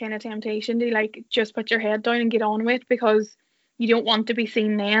is that kind of temptation to like just put your head down and get on with it, because you don't want to be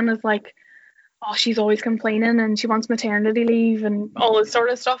seen then as like, oh, she's always complaining and she wants maternity leave and all this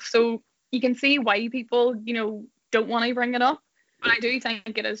sort of stuff. So you can see why people, don't want to bring it up. But I do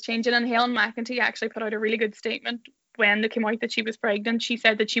think it is changing. And Helen McEntee actually put out a really good statement when it came out that she was pregnant. She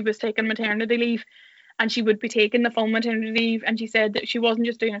said that she was taking maternity leave and she would be taking the full maternity leave. And she said that she wasn't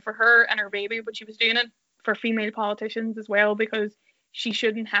just doing it for her and her baby, but she was doing it for female politicians as well, because she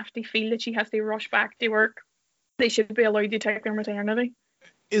shouldn't have to feel that she has to rush back to work. They should be allowed to take their maternity.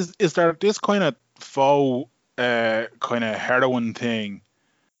 Is there this kind of faux kind of heroin thing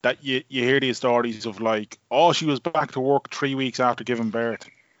that you hear these stories of, like, oh, she was back to work 3 weeks after giving birth?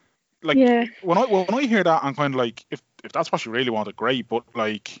 Like, when I hear that, I'm kind of like, if that's what she really wanted, great, but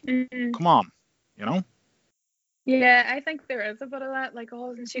like, come on, Yeah, I think there is a bit of that, like,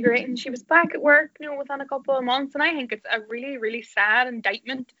 oh, isn't she great? And she was back at work, within a couple of months. And I think it's a really, really sad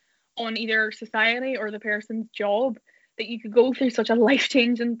indictment on either society or the person's job, that you could go through such a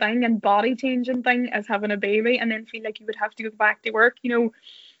life-changing thing and body-changing thing as having a baby and then feel like you would have to go back to work.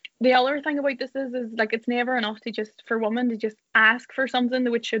 The other thing about this is like, it's never enough for women to just ask for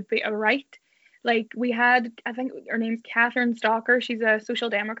something which should be a right. Like, we had, I think her name's Catherine Stalker. She's a Social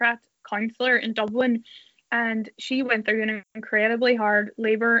Democrat councillor in Dublin, and she went through an incredibly hard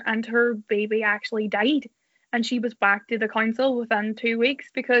labour and her baby actually died. And she was back to the council within 2 weeks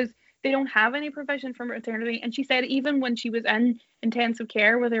because they don't have any provision for maternity. And she said even when she was in intensive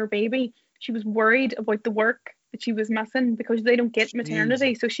care with her baby, she was worried about the work that she was missing because they don't get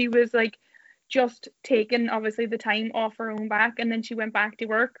maternity. So she was like just taking obviously the time off her own back, and then she went back to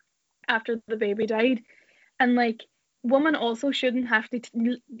work after the baby died. And like, women also shouldn't have to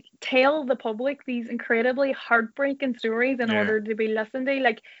tell the public these incredibly heartbreaking stories in order to be listened to.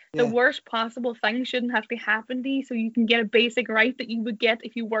 Like, the worst possible thing shouldn't have to happen to you so you can get a basic right that you would get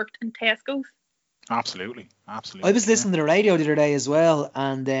if you worked in Tesco's. Absolutely. I was listening to the radio the other day as well,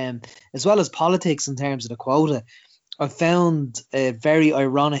 and as well as politics in terms of the quota, I found very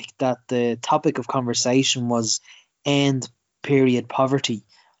ironic that the topic of conversation was end period poverty,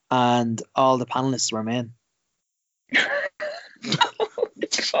 and all the panelists were men.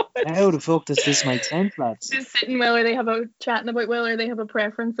 Oh, how the fuck does this make sense, lads? Just sitting chatting about whether they have a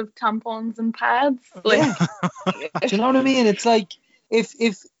preference of tampons and pads. Like, do you know what I mean? It's like if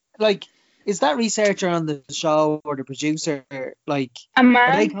like, is that researcher on the show or the producer like a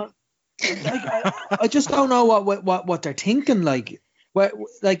man? I just don't know what they're thinking. Like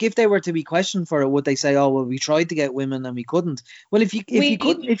if they were to be questioned for it, would they say, "Oh well, we tried to get women and we couldn't"? Well, if you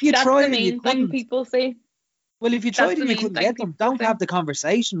tried and you couldn't, people say. Well, if you tried and you couldn't get them, don't have the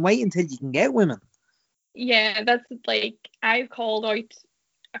conversation. Wait until you can get women. Yeah, that's like, I've called out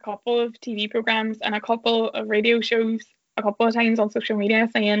a couple of TV programs and a couple of radio shows a couple of times on social media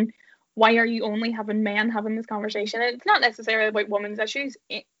saying, why are you only having men having this conversation? And it's not necessarily about women's issues.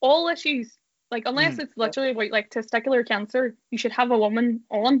 All issues, like, unless it's literally about like testicular cancer, you should have a woman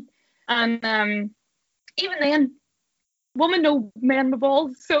on. And even then, women know men with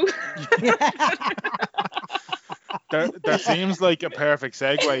balls, so... There seems like a perfect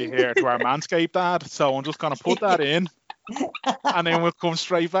segue here to our Manscaped ad, so I'm just going to put that in, and then we'll come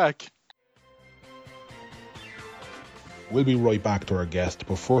straight back. We'll be right back to our guest,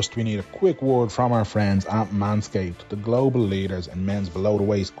 but first we need a quick word from our friends at Manscaped, the global leaders in men's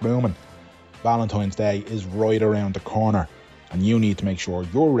below-the-waist grooming. Valentine's Day is right around the corner, and you need to make sure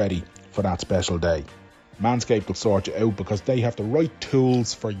you're ready for that special day. Manscaped will sort you out because they have the right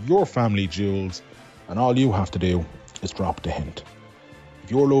tools for your family jewels, and all you have to do is drop the hint.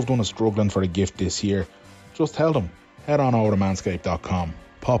 If your loved one is struggling for a gift this year, just tell them, head on over to manscaped.com,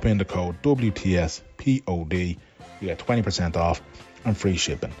 pop in the code WTSPOD, you get 20% off and free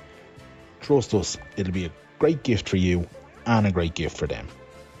shipping. Trust us, it'll be a great gift for you and a great gift for them.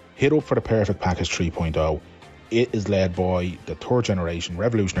 Hit up for the Perfect Package 3.0. It is led by the third generation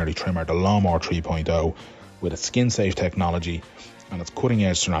revolutionary trimmer, the Lawnmower 3.0, with its skin safe technology and its cutting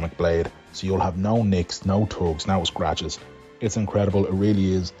edge ceramic blade, so you'll have no nicks, no tugs, no scratches. It's incredible, it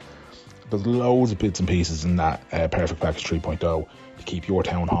really is. There's loads of bits and pieces in that Perfect Package 3.0 to keep your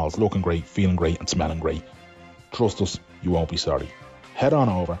town halls looking great, feeling great and smelling great. Trust us, you won't be sorry. Head on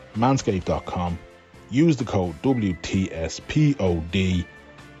over manscaped.com, use the code WTSPOD,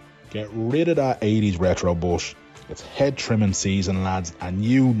 get rid of that 80s retro bush. It's head trimming season, lads, and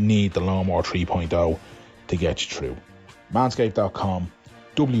you need the Lawnmower 3.0 to get you through. Manscaped.com,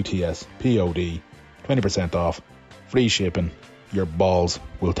 WTSPOD, 20% off, free shipping. Your balls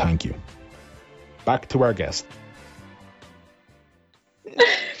will thank you. Back to our guest.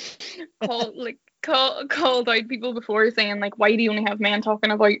 Called out people before saying, like, why do you only have men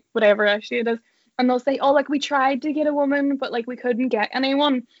talking about whatever issue it is? And they'll say, oh, like, we tried to get a woman, but like we couldn't get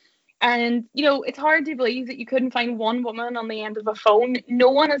anyone. And, you know, it's hard to believe that you couldn't find one woman on the end of a phone. No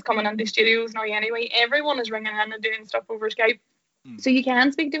one is coming into studios now anyway. Everyone is ringing in and doing stuff over Skype. So you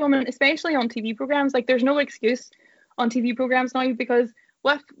can speak to women, especially on TV programs. Like, there's no excuse on TV programs now because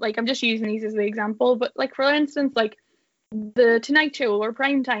like, I'm just using these as the example, but like, for instance, like the Tonight Show or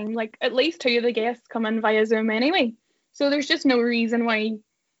Prime Time, like at least 2 of the guests come in via Zoom anyway. So there's just no reason why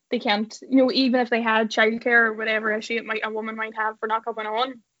they can't, you know, even if they had childcare or whatever issue a woman might have for not coming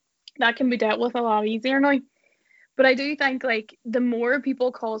on, that can be dealt with a lot easier now. But I do think, like, the more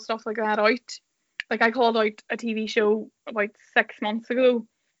people call stuff like that out, like I called out a TV show about 6 months ago,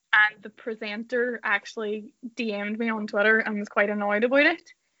 and the presenter actually DM'd me on Twitter and was quite annoyed about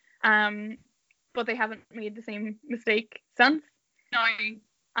it. But they haven't made the same mistake since. Now,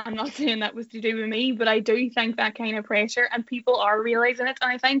 I'm not saying that was to do with me, but I do think that kind of pressure, and people are realising it.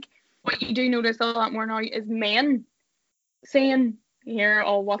 And I think what you do notice a lot more now is men saying, here,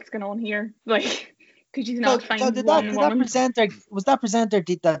 oh, what's going on here? Like, could you not find one woman? Was that presenter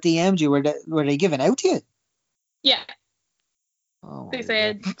that DM'd you, were they giving out to you? Yeah. Oh, they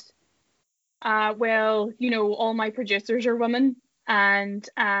said, well, you know, all my producers are women, and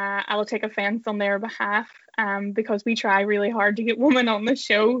I'll take offence on their behalf because we try really hard to get women on the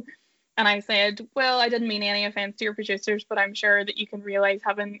show. And I said, well, I didn't mean any offence to your producers, but I'm sure that you can realise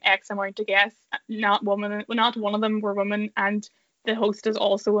having X amount of guests, not one of them were women, and the host is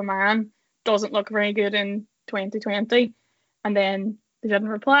also a man, doesn't look very good in 2020. And then they didn't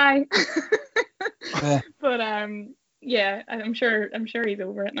reply. But yeah, I'm sure he's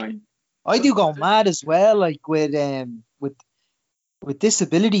over it now. I do go mad as well, like with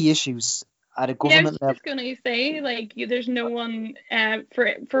disability issues at a Yeah, I was government level. just gonna say, like, there's no one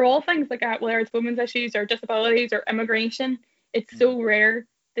for all things like that, whether it's women's issues or disabilities or immigration. It's so rare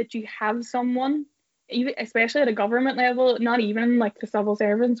that you have someone, even especially at a government level, not even like the civil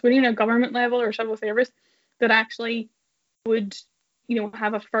servants, but even at a government level or civil service, that actually would,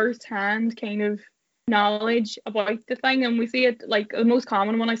 have a first-hand kind of knowledge about the thing. And we see it, like, the most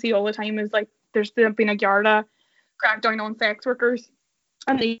common one I see all the time is like there's been a Garda crackdown on sex workers,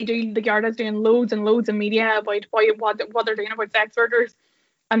 and the Garda's doing loads and loads of media about what they're doing about sex workers.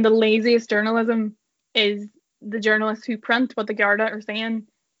 And the laziest journalism is the journalists who print what the Garda are saying,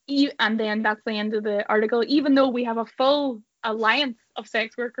 and then that's the end of the article, even though we have a full alliance of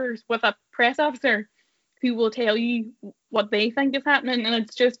sex workers with a press officer who will tell you what they think is happening. And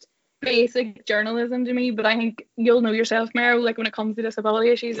it's just basic journalism to me. But I think you'll know yourself, Mero, like when it comes to disability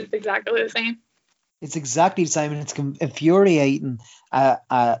issues, it's exactly the same. It's exactly the same, and it's infuriating at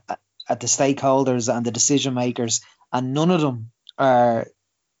the stakeholders and the decision makers, and none of them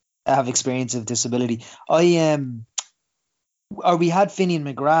have experience of disability. We had Finian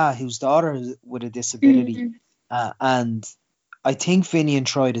McGrath, whose daughter is with a disability, and I think Finian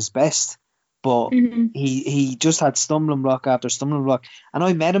tried his best, but he just had stumbling block after stumbling block. And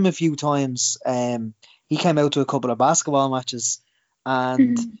I met him a few times. He came out to a couple of basketball matches,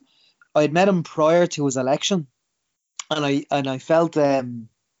 and I'd met him prior to his election, and I felt a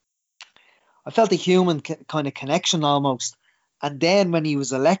human kind of connection almost. And then when he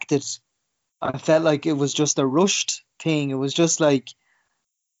was elected, I felt like it was just a rushed thing. It was just like,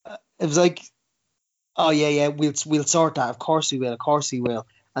 oh yeah, we'll sort that. Of course we will.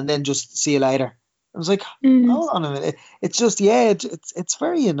 And then just see you later. I was like, hold on a minute. It's just, it's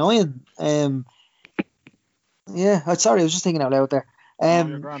very annoying. Sorry, I was just thinking out loud there. But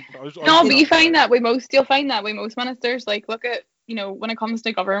you'll find that way most ministers. Like, look at, when it comes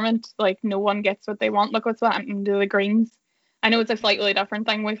to government, like, no one gets what they want. Look what's happened to the Greens. I know it's a slightly different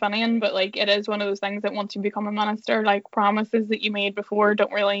thing with Finian, but like, it is one of those things that once you become a minister, like, promises that you made before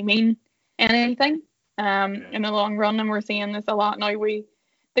don't really mean anything in the long run. And we're seeing this a lot now with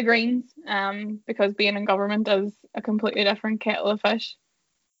the Greens, because being in government is a completely different kettle of fish.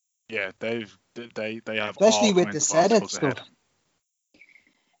 Yeah, they have, especially with the Senate stuff.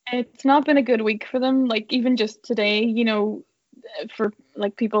 It's not been a good week for them. Like, even just today, for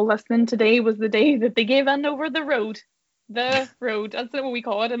like people listening, today was the day that they gave in over the road. The road. That's what we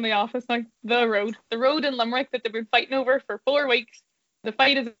call it in the office now. The road. The road in Limerick that they've been fighting over for 4 weeks. The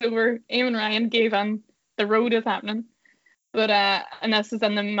fight is over. Eamon Ryan gave in. The road is happening. But and this is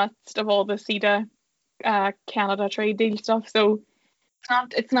in the midst of all the CETA Canada trade deal stuff. So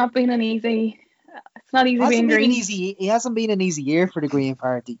it's not been an easy. It's not easy being Green. It hasn't been an easy year for the Green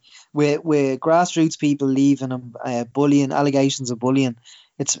Party with grassroots people leaving them, bullying, allegations of bullying.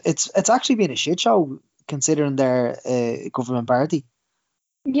 It's actually been a shit show considering their government party.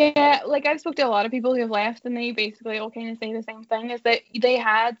 Yeah, like I've spoke to a lot of people who have left, and they basically all kind of say the same thing: is that they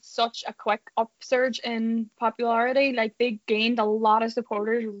had such a quick upsurge in popularity. Like, they gained a lot of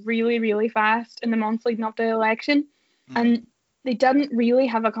supporters really, really fast in the months leading up to the election, and they didn't really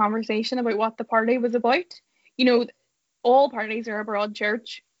have a conversation about what the party was about. All parties are a broad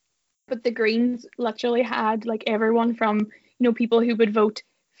church, but the Greens literally had like everyone from, people who would vote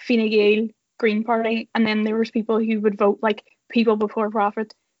Fine Gael, Green Party, and then there was people who would vote like People Before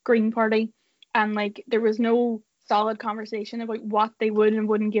Profit, Green Party, and like there was no solid conversation about what they would and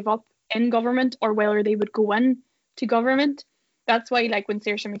wouldn't give up in government or whether they would go in to government. That's why, like, when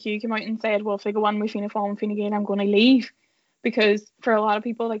Saoirse McHugh came out and said, well, if they go in with Fianna Fáil and Fine Gael, I'm going to leave, because for a lot of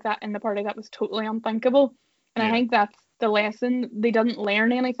people like that in the party, that was totally unthinkable. And I think that's the lesson. They didn't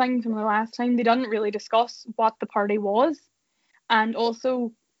learn anything from the last time. They didn't really discuss what the party was. And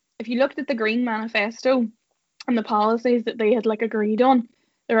also, if you looked at the Green Manifesto and the policies that they had like agreed on,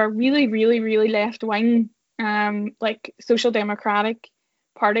 they're a really, really, really left-wing, like social democratic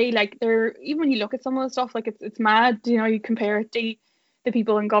party. Like, they're, even when you look at some of the stuff, like it's mad. You compare it to the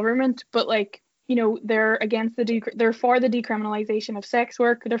people in government, but like, they're against they're for the decriminalisation of sex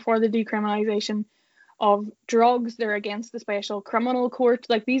work. They're for the decriminalisation of drugs. They're against the special criminal court.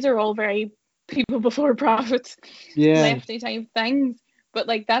 Like, these are all very People Before Profit, lefty type things. But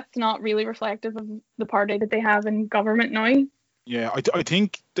like, that's not really reflective of the party that they have in government now. Yeah, I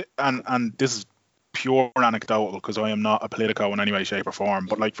think, and this is pure anecdotal because I am not a politico in any way, shape or form.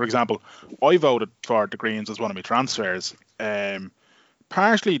 But like, for example, I voted for the Greens as one of my transfers.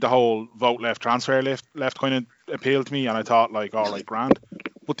 Partially the whole vote left, transfer left kind of appealed to me, and I thought like, all right, grand.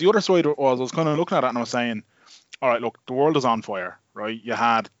 But the other side was, I was kind of looking at it and I was saying, all right, look, the world is on fire. right? You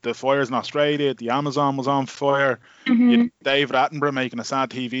had the fires in Australia, the Amazon was on fire, Mm-hmm. you had David Attenborough making a sad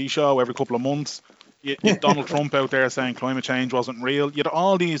TV show every couple of months, you had Donald Trump out there saying climate change wasn't real. You had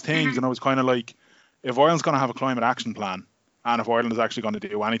all these things, and I was kind of like, if Ireland's going to have a climate action plan, and if Ireland is actually going to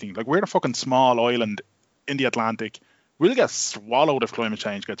do anything, like, we're a fucking small island in the Atlantic, we'll get swallowed if climate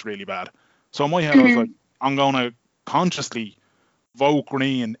change gets really bad. So in my head, I was like, I'm going to consciously vote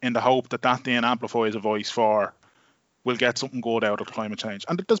Green in the hope that then amplifies a voice for we'll get something good out of climate change.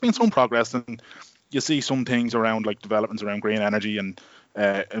 And there's been some progress, and you see some things around, like, developments around green energy and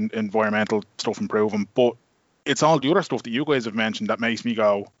environmental stuff improving, but it's all the other stuff that you guys have mentioned that makes me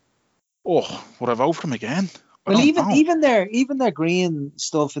go, oh, would I vote for him again? Well, even their green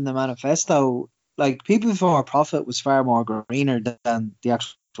stuff in the manifesto, like, People Before Profit was far more greener than the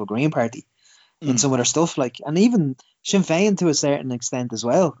actual Green Party in some of their stuff, like, and even Sinn Féin to a certain extent as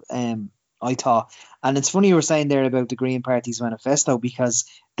well. I thought, and it's funny you were saying there about the Green Party's manifesto, because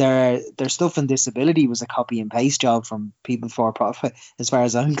their stuff on disability was a copy and paste job from People Before Profit, as far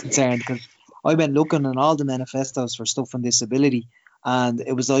as I'm concerned, because I went looking on all the manifestos for stuff on disability, and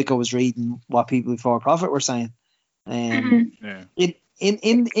it was like I was reading what People Before Profit were saying. In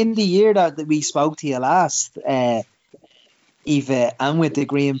the year that we spoke to you last, Eva, and with the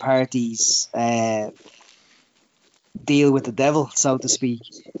Green Party's deal with the devil, so to speak.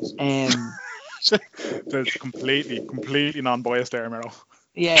 There's completely non-biased there, Meryl.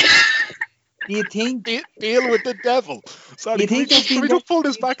 Yeah. Do you think deal with the devil? Sorry, can we just pull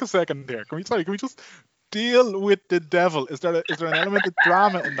this back a second there? Can we just deal with the devil? Is there an element of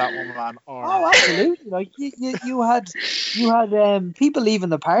drama in that one, man? Or... Oh, absolutely! Like, you had people leaving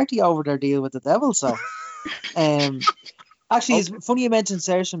the party over their deal with the devil. So, actually, it's funny you mentioned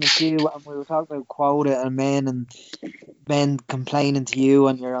Saoirse McHugh, and we were talking about quota and men complaining to you,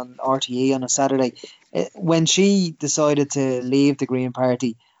 and you're on RTE on a Saturday. When she decided to leave the Green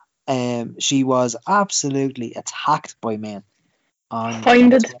Party, she was absolutely attacked by men.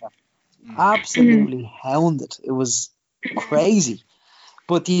 Hounded. Absolutely hounded. It was crazy.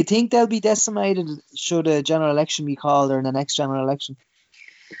 But do you think they'll be decimated should a general election be called, or in the next general election?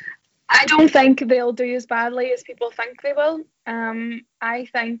 I don't think they'll do as badly as people think they will. I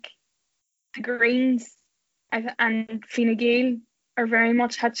think the Greens and Fine Gael are very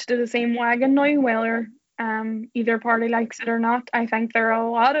much hitched to the same wagon now, whether either party likes it or not. I think there are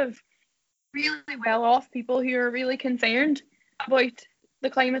a lot of really well-off people who are really concerned about the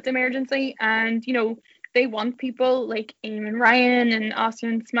climate emergency, and they want people like Eamon Ryan and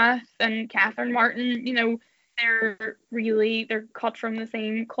Ossian Smith and Catherine Martin. They're cut from the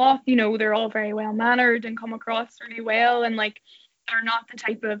same cloth. They're all very well mannered and come across really well, and like, they're not the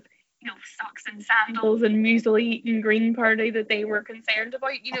type of socks and sandals and muesli eating Green Party that they were concerned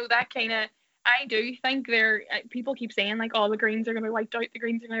about. That kind of, I do think people keep saying like, oh, the Greens are going to be wiped out, the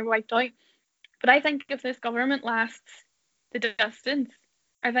Greens are going to be wiped out, but I think if this government lasts the distance,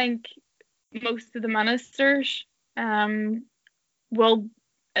 I think most of the ministers will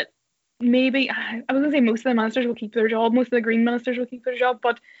maybe, I was going to say most of the ministers will keep their job, most of the Green ministers will keep their job,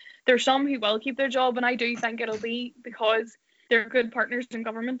 but there's some who will keep their job, and I do think it'll be because they're good partners in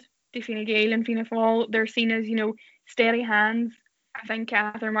government. Fine Gael and Fianna Fáil, they're seen as, steady hands. I think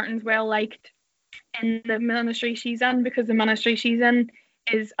Catherine Martin's well liked in the ministry she's in, because the ministry she's in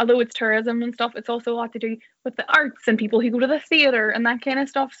is, although it's tourism and stuff, it's also a lot to do with the arts and people who go to the theatre and that kind of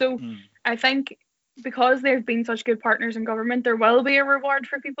stuff. So I think because they've been such good partners in government, there will be a reward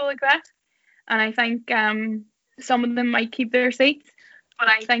for people like that. And I think some of them might keep their seats, but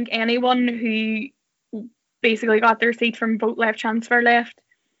I think anyone who basically got their seat from Vote Left, Transfer Left,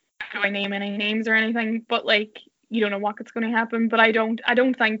 I don't name any names or anything, but like, you don't know what's going to happen. But I don't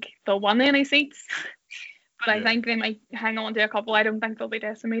think they'll win any seats. But I think they might hang on to a couple. I don't think they'll be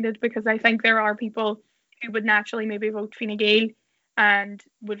decimated, because I think there are people who would naturally maybe vote Fine Gael and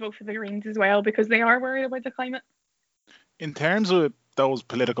would vote for the Greens as well, because they are worried about the climate. In terms of those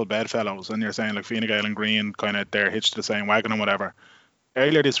political bedfellows, and you're saying like Fine Gael and Green kind of they're hitched to the same wagon and whatever.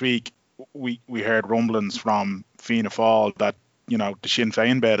 Earlier this week, we heard rumblings from Fianna Fáil that the Sinn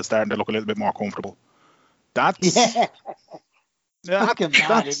Féin bed is starting to look a little bit more comfortable. That's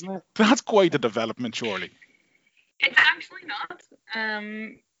that's quite a development, surely. It's actually not.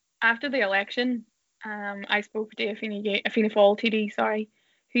 After the election, I spoke to a Fianna Fáil TD,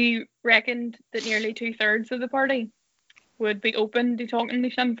 who reckoned that nearly 2/3 of the party would be open to talking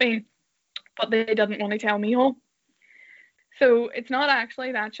to Sinn Féin, but they didn't want to tell me all. So it's not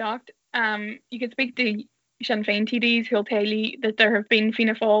actually that shocked. You can speak to Sinn Féin TDs who'll tell you that there have been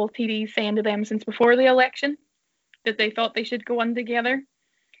Fianna Fáil TDs saying to them since before the election that they thought they should go on together.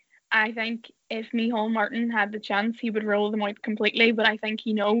 I think if Micheál Martin had the chance, he would roll them out completely. But I think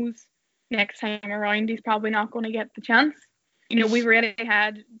he knows next time around he's probably not going to get the chance. We've already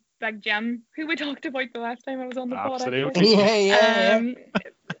had Big Jim, who we talked about the last time I was on the pod. Absolutely. Yeah.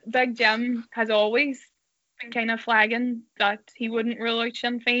 Big Jim has always been kind of flagging that he wouldn't rule out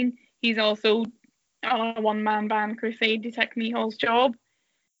Sinn Féin. He's also on a one-man band crusade to take Micheál's job.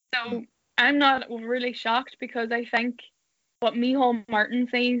 So I'm not overly shocked, because I think what Micheál Martin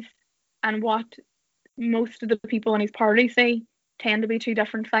says and what most of the people in his party say tend to be two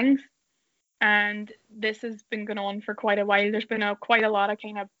different things. And this has been going on for quite a while. There's been quite a lot of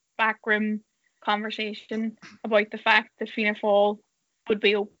kind of backroom conversation about the fact that Fianna Fáil would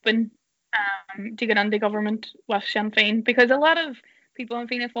be open to get into government with Sinn Féin, because a lot of people in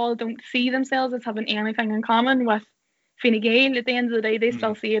Fianna Fáil don't see themselves as having anything in common with Fine Gael. At the end of the day, they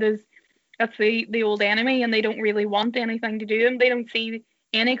still see it as that's the old enemy, and they don't really want anything to do with them. They don't see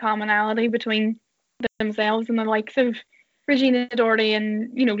any commonality between themselves and the likes of Regina Doherty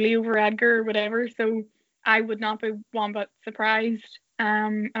and Leo Varadkar or whatever. So I would not be one bit surprised.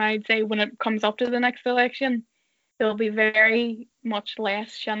 And I'd say when it comes up to the next election, there'll be very much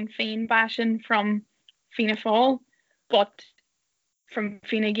less Sinn Féin bashing from Fianna Fáil, but from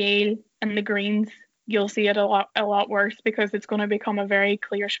Fine Gael and the Greens, you'll see it a lot worse, because it's going to become a very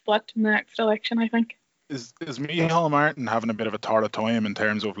clear split in the next election, I think. Is Micheál Martin having a bit of a hard time in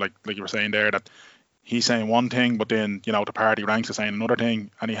terms of like you were saying there, that he's saying one thing, but then the party ranks are saying another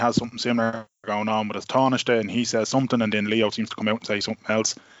thing, and he has something similar going on with his Taoiseach, and he says something, and then Leo seems to come out and say something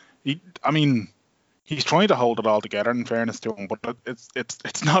else. He's trying to hold it all together, in fairness to him, but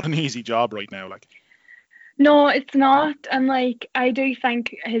it's not an easy job right now. Like, no, it's not, and I do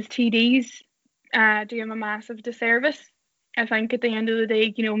think his TDs do him a massive disservice. I think at the end of the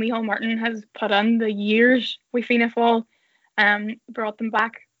day, Micheál Martin has put in the years with Fianna Fáil, brought them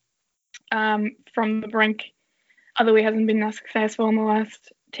back from the brink, although he hasn't been that successful in the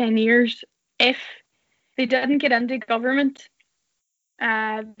last 10 years. If they didn't get into government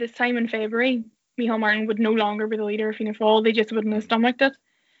this time in February, Micheál Martin would no longer be the leader of Fianna Fáil. They just wouldn't have stomached it.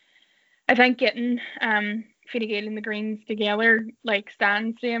 I think getting Fine Gael and the Greens together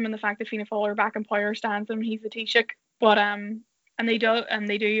stands to him, and the fact that Fianna Fáil are back in power stands him. He's a Taoiseach, but and they do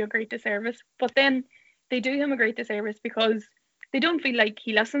a great disservice. But then they do him a great disservice because they don't feel like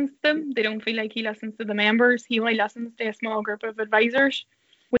he listens to them. They don't feel like he listens to the members. He only listens to a small group of advisors.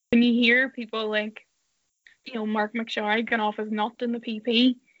 When you hear people like, Mark McSharry going off as nut in the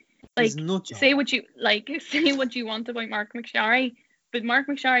PP, say what you want about Mark McSharry, but Mark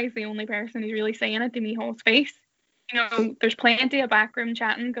McSharry is the only person who's really saying it to Micheál's face. There's plenty of backroom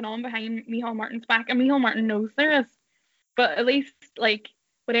chatting going on behind Micheál Martin's back, and Micheál Martin knows there is. But at least,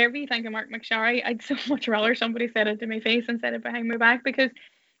 whatever you think of Mark McSharry, I'd so much rather somebody said it to my face and said it behind my back, because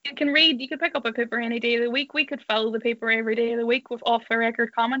you could pick up a paper any day of the week. We could fill the paper every day of the week with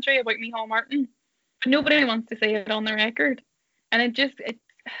off-the-record commentary about Micheál Martin, but nobody wants to say it on the record. And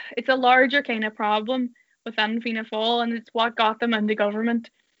it's a larger kind of problem within Fianna Fáil, and it's what got them into government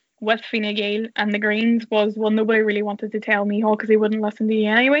with Fine Gael and the Greens was, well, nobody really wanted to tell Micheál because he wouldn't listen to you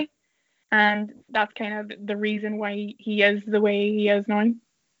anyway. And that's kind of the reason why he is the way he is now.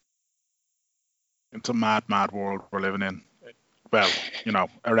 It's a mad, mad world we're living in. Well,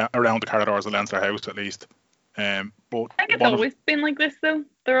 around the corridors of Leinster House at least. But I think it's always been like this, though.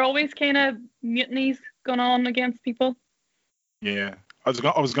 There are always kind of mutinies going on against people. Yeah, I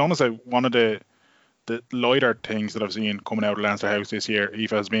was going to say one of the lighter things that I've seen coming out of Leinster House this year,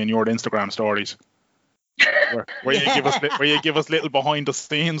 Aoife, has been your Instagram stories, where you give us little behind the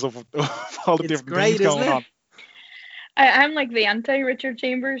scenes of all the different things going on. I'm like the anti-Richard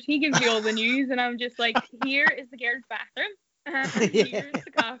Chambers. He gives you all the news, and I'm just like, here is the girls' bathroom, and here's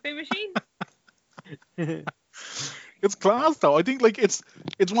the coffee machine. It's class, though. I think it's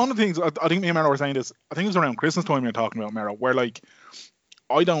one of the things. I think me and Mara were saying this. I think it was around Christmas time we were talking about, Mara, where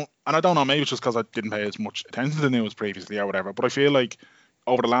I don't know, maybe it's just because I didn't pay as much attention to the news previously or whatever, but I feel like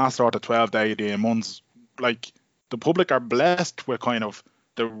over the last sort of 12 day months, the public are blessed with kind of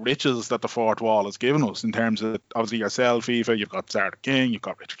the riches that the fourth wall has given us, in terms of obviously yourself, Aoife, you've got Sarah King, you've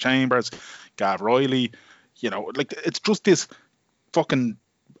got Richard Chambers, Gav Riley, it's just this fucking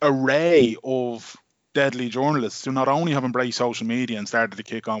array of deadly journalists who not only have embraced social media and started to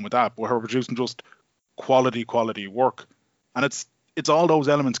kick on with that, but who are producing just quality work. And it's all those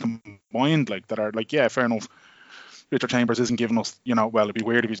elements combined that are yeah, fair enough. Richard Chambers isn't giving us, well, it'd be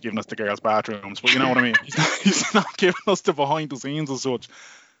weird if he's giving us the girls' bathrooms, but you know what I mean? He's not giving us the behind the scenes as such.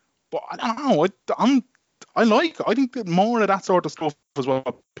 But I don't know. I think that more of that sort of stuff is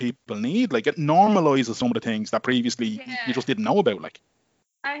what people need. It normalises some of the things that previously you just didn't know about.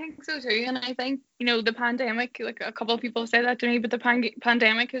 I think so too, and I think the pandemic. Like a couple of people have said that to me, but the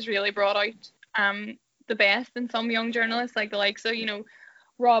pandemic has really brought out the best in some young journalists, like the likes of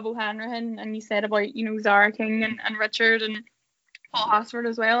Rob O'Hanrahan, and you said about Zara King and Richard and Paul Hosford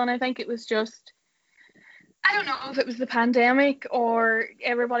as well. And I think it was just, I don't know if it was the pandemic or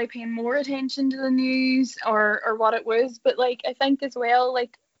everybody paying more attention to the news or what it was, but like I think as well,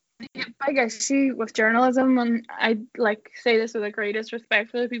 like the big issue with journalism, and I like say this with the greatest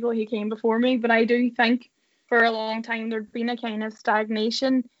respect for the people who came before me, but I do think for a long time there'd been a kind of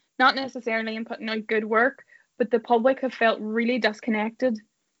stagnation, not necessarily in putting out good work, but the public have felt really disconnected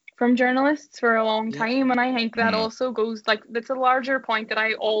from journalists for a long time. And I think that also goes, like, that's a larger point that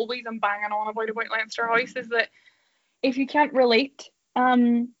I always am banging on about Leinster House, is that if you can't relate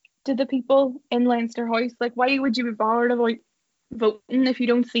to the people in Leinster House, like, why would you be bothered about voting if you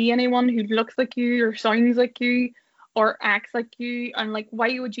don't see anyone who looks like you or sounds like you or acts like you? And like,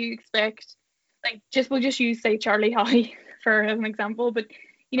 why would you expect, like, we'll just use, say, Charlie Haughey for as an example, but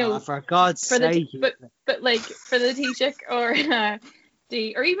for God's sake, but like for the Taoiseach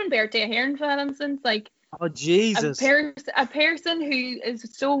or even Bertie Ahern, for that instance, like, oh Jesus, a person who is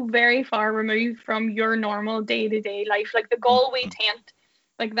so very far removed from your normal day-to-day life, like the Galway tent,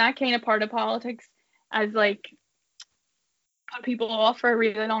 like that kind of part of politics, as like put people off for a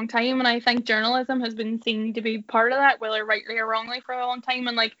really long time. And I think journalism has been seen to be part of that, whether rightly or wrongly, for a long time.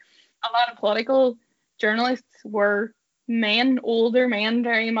 And like a lot of political journalists were men, older men,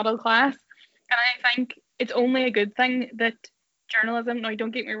 very middle class. And I think it's only a good thing that journalism, now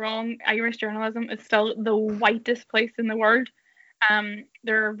don't get me wrong, Irish journalism is still the whitest place in the world.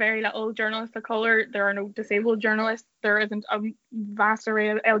 There are very little journalists of colour, there are no disabled journalists, there isn't a vast array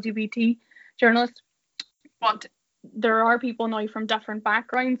of LGBT journalists, but there are people now from different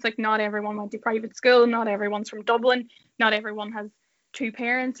backgrounds. Like, not everyone went to private school, not everyone's from Dublin, not everyone has two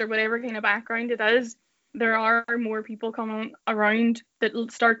parents or whatever kind of background it is. There are more people coming around that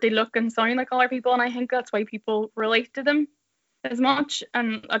start to look and sound like other people, and I think that's why people relate to them as much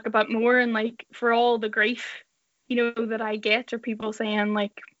and like a bit more. And like, for all the grief that I get, or people saying,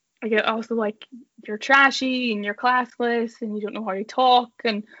 like, I get also like, you're trashy and you're classless and you don't know how to talk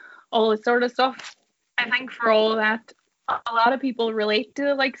and all this sort of stuff. I think for all that, a lot of people relate to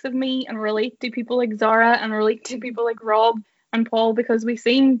the likes of me and relate to people like Zara and relate to people like Rob and Paul, because we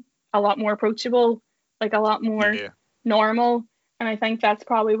seem a lot more approachable, like a lot more normal. And I think that's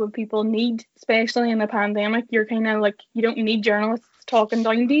probably what people need, especially in the pandemic. You're kind of like, you don't need journalists talking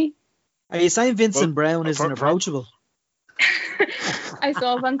down to you. Are you saying Vincent Browne isn't approachable? I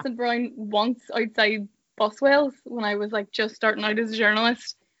saw Vincent Browne once outside Buswells when I was like just starting out as a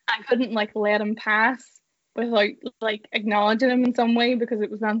journalist. I couldn't like let him pass without like acknowledging him in some way, because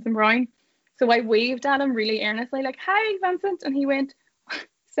it was Vincent Browne. So I waved at him really earnestly, like, "Hi, Vincent," and he went,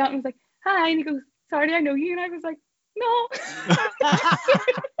 stopped and was like, "Hi," and he goes, "Sorry, I know you," and I was like, "No."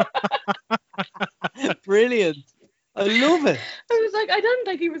 Brilliant. I love it. I was like, I didn't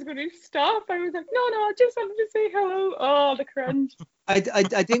think he was going to stop. I was like, no, I just wanted to say hello. Oh, the cringe. I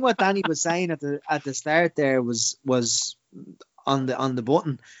think what Danny was saying at the start there was on the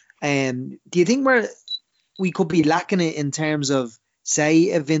button. Do you think we could be lacking it in terms of,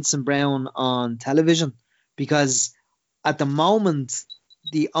 say, a Vincent Browne on television? Because at the moment,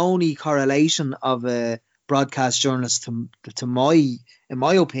 the only correlation of a broadcast journalist to in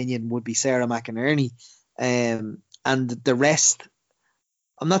my opinion, would be Sarah McInerney, and the rest.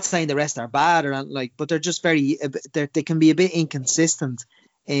 I'm not saying the rest are bad or like, but they're just they can be a bit inconsistent.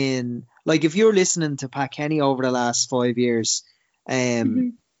 In like, if you're listening to Pat Kenny over the last 5 years,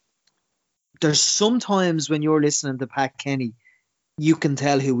 there's sometimes when you're listening to Pat Kenny, you can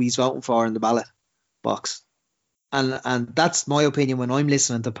tell who he's voting for in the ballot box. And that's my opinion when I'm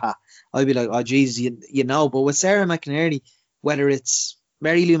listening to Pat. I'll be like, oh, geez, you know. But with Sarah McInerney, whether it's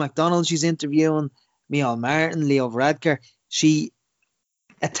Mary Lou McDonald she's interviewing, Micheál Martin, Leo Varadkar,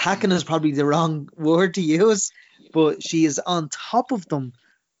 attacking is probably the wrong word to use, but she is on top of them.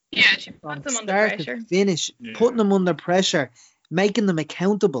 Yeah, she puts them under pressure. Finish, putting them under pressure, making them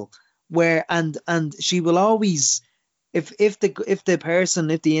accountable. And she will always, if the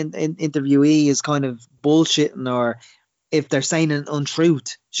interviewee is kind of bullshitting, or if they're saying an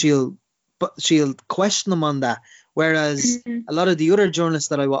untruth, she'll question them on that. Whereas a lot of the other journalists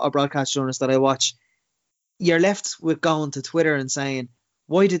broadcast journalists that I watch, you're left with going to Twitter and saying,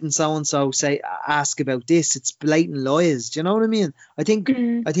 why didn't so and so ask about this? It's blatant lies. Do you know what I mean? I think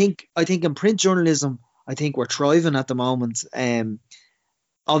in print journalism, I think we're thriving at the moment.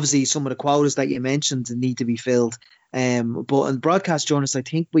 Obviously, some of the quotas that you mentioned need to be filled. But in broadcast journalists, I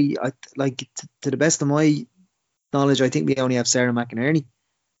think to the best of my knowledge, I think we only have Sarah McInerney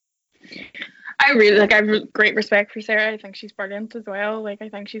I really like. I have great respect for Sarah. I think she's brilliant as well. Like, I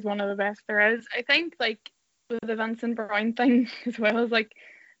think she's one of the best there is. I think like with the Vincent Brown thing as well as like,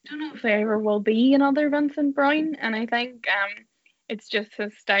 I don't know if there ever will be another Vincent Brown, and I think it's just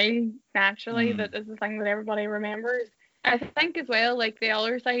his style naturally that is the thing that everybody remembers. I think as well, like the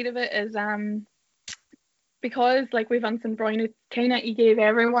other side of it is because like with Vincent Brown, it kind of he gave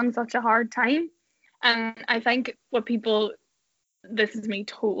everyone such a hard time, and I think what people, this is me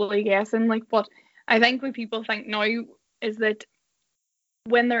totally guessing, like what I think what people think now is that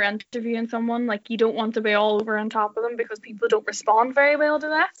when they're interviewing someone, like you don't want to be all over on top of them because people don't respond very well to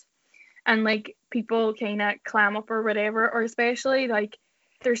that, and like people kind of clam up or whatever, or especially like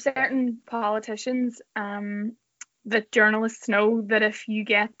there's certain politicians that journalists know that if you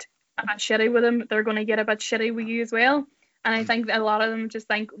get a bit shitty with them, they're going to get a bit shitty with you as well. And I think that a lot of them just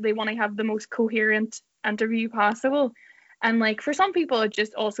think they want to have the most coherent interview possible. And like for some people, it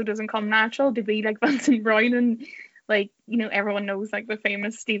just also doesn't come natural to be like Vincent Brown, and like, you know, everyone knows like the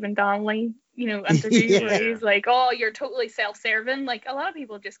famous Stephen Donnelly, you know, interview where he's like, "Oh, you're totally self-serving." Like a lot of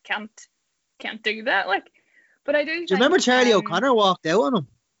people just can't do that. Like, but I do. Do you remember Charlie O'Connor walked out on him?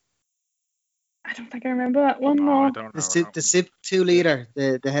 I don't think I remember that one. No, I don't know. The SIP2 leader,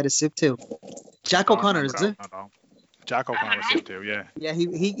 the head of SIP2. Jack O'Connor, is it? No. Jack O'Connor SIP2, yeah. Yeah,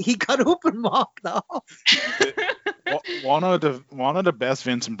 he got up and walked off. One of the best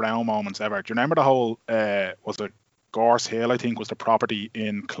Vincent Brown moments ever. Do you remember the whole was it Gorse Hill, I think, was the property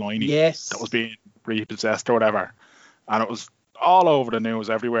in Cloyney that was being repossessed or whatever, and it was all over the news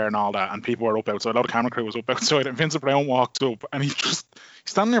everywhere and all that, and people were up outside. A lot of camera crew was up outside, and Vincent Brown walks up, and he's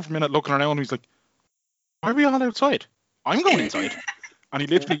standing there for a minute looking around, and he's like, "Why are we all outside? I'm going inside." And he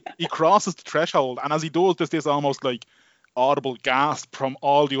literally he crosses the threshold, and as he does, there's this almost like audible gasp from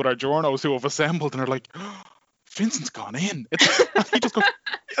all the other journos who have assembled, and they're like, "Oh, Vincent's gone in." And he just goes,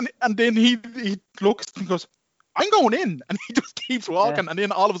 and then he looks and goes, "I'm going in," and he just keeps walking, and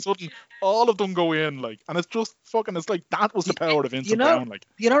then all of a sudden, all of them go in, like, and it's just fucking. It's like that was the power of Vincent Brown, like.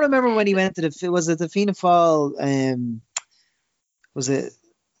 You don't remember when he went to the Fianna Fáil? Was it?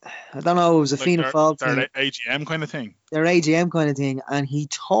 I don't know. It was a like Fianna Fáil thing. Their AGM kind of thing. Their AGM kind of thing, and he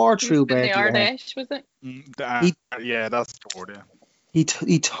tore through Bertie Ahern. Was it? Yeah, that's the word. Yeah.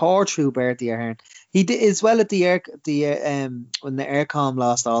 He tore through Bertie Ahern. He did as well at the when the Aircom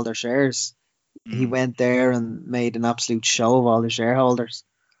lost all their shares. He went there and made an absolute show of all the shareholders.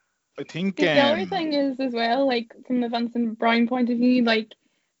 I think the other thing is as well, like from the Vincent Brown point of view, like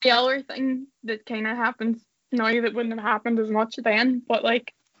the other thing that kind of happens now that wouldn't have happened as much then, but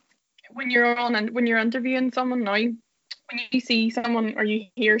like when you're interviewing someone now, when you see someone or you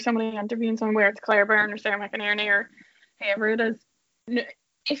hear somebody interviewing someone, where it's Claire Byrne or Sarah McInerney or whoever it is,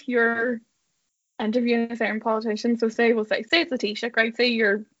 if you're interviewing a certain politician, so say it's a Taoiseach, right? Say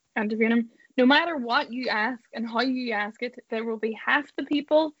you're interviewing him. No matter what you ask and how you ask it, there will be half the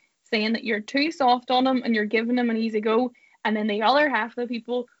people saying that you're too soft on him and you're giving him an easy go, and then the other half of the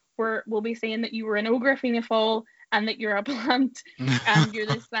people will be saying that you were an ogre Fianna Fáil and that you're a plant and you're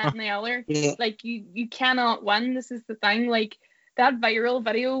this, that, and the other. Yeah. Like you cannot win. This is the thing. Like that viral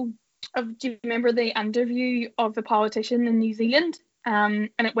video of, do you remember the interview of the politician in New Zealand? And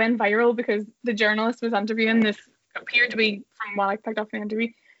it went viral because the journalist was interviewing this, appeared to be, from what I picked up from the interview,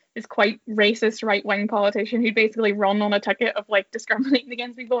 this quite racist right-wing politician who'd basically run on a ticket of like discriminating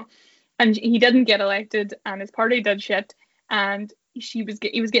against people, and he didn't get elected and his party did shit, and he was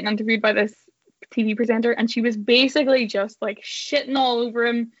getting interviewed by this TV presenter, and she was basically just like shitting all over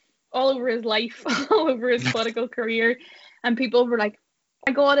him, all over his life, all over his political career, and people were like,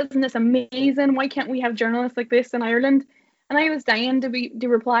 "My God, isn't this amazing? Why can't we have journalists like this in Ireland?" And I was dying to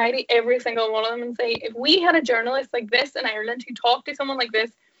reply to every single one of them and say, if we had a journalist like this in Ireland who talked to someone like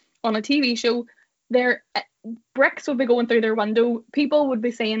this on a TV show, their bricks would be going through their window. People would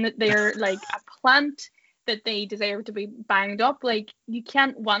be saying that they're like a plant, that they deserve to be banged up. Like, you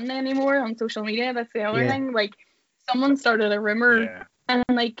can't win anymore on social media. That's the other thing. Like, someone started a rumor, and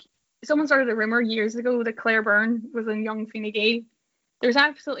like someone started a rumor years ago that Claire Byrne was in Young Fine Gael. There's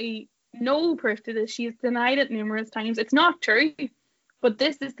absolutely no proof to this. She's denied it numerous times. It's not true, but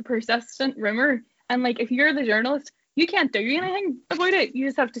this is the persistent rumor. And like, if you're the journalist, you can't do anything about it. You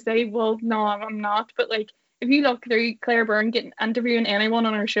just have to say, well, no, I'm not. But like, if you look through Claire Byrne interviewing anyone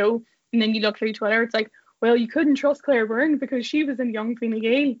on her show, and then you look through Twitter, it's like, well, you couldn't trust Claire Byrne because she was in Young Fine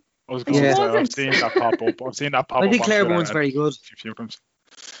Gael. I've seen that pop up. I think Claire Byrne's very good.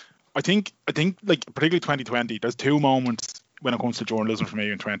 I think like particularly 2020, there's two moments when it comes to journalism for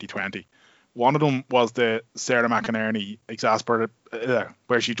me in 2020. One of them was the Sarah McInerney exasperated,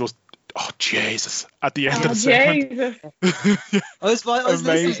 where she just Oh Jesus! At the end Oh, of the segment, Jesus. I was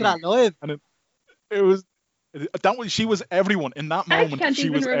listening to that live. and it was that was she was everyone in that I moment. can't She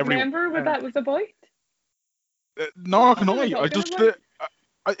even was everyone. remember what that was about. Nor can What am I I. I talking just about?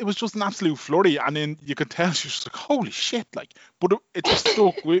 it was just an absolute flurry, and then you could tell she was just like, "Holy shit!" Like, but it just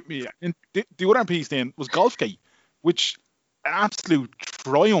stuck with me. And the other piece then was Golfgate, which an absolute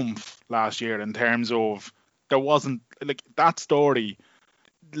triumph last year in terms of there wasn't like that story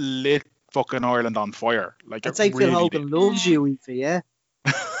lit fucking Ireland on fire. Like I'd it say Phil really Hogan did. loves you, Aoife, yeah.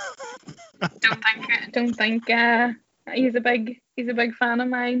 Don't think he's a big fan of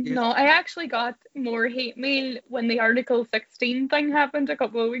mine. Yeah. No, I actually got more hate mail when the Article 16 thing happened a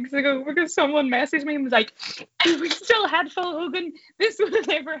couple of weeks ago because someone messaged me and was like, "If we still had Phil Hogan, this would have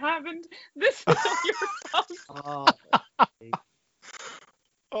never happened. This is all your fault."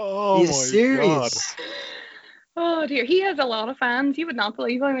 Oh, Oh he's my serious. Oh dear, he has a lot of fans. You would not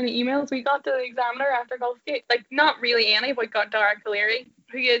believe how many emails we got to the Examiner after Golfgate. Like, not really any, but got Dara Callery,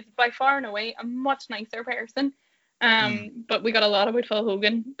 who is by far and away a much nicer person. But we got a lot about Phil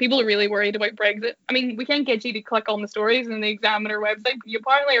Hogan. People are really worried about Brexit. I mean, we can't get you to click on the stories on the Examiner website, but you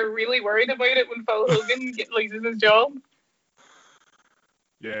apparently are really worried about it when Phil Hogan loses his job.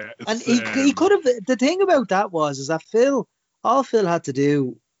 Yeah, And it's, he could have. The thing about that is that all Phil had to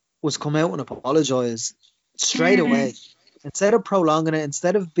do was come out and apologise straight away, instead of prolonging it,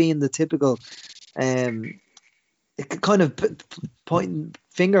 instead of being the typical, kind of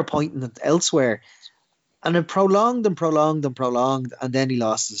finger pointing elsewhere, and it prolonged and prolonged and prolonged, and then he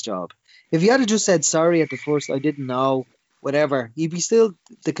lost his job. If he had just said sorry at the first, I didn't know, whatever, he'd be still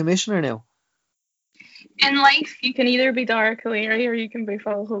the commissioner now. In life, you can either be Dara Callery or you can be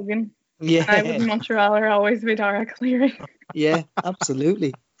Phil Hogan. Yeah, I would much rather always be Dara Callery. yeah,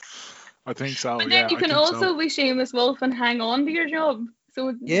 absolutely. I think so. But then you can also be Seamus Wolf and hang on to your job.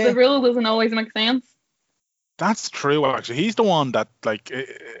 So the rule doesn't always make sense. That's true, actually. He's the one that, like,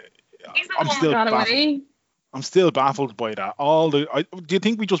 He's the one that got away. I'm still baffled by that. Do you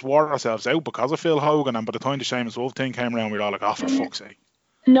think we just wore ourselves out because of Phil Hogan, and by the time the Seamus Wolf thing came around, we were all like, oh, for fuck's sake.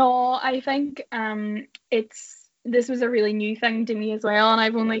 No, I think this was a really new thing to me as well, and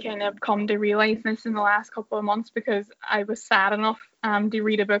I've only kind of come to realise this in the last couple of months because I was sad enough to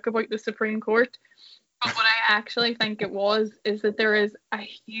read a book about the Supreme Court. But what I actually think it is that there is a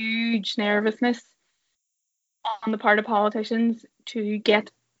huge nervousness on the part of politicians to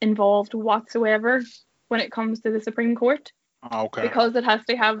get involved whatsoever when it comes to the Supreme Court. Okay. Because it has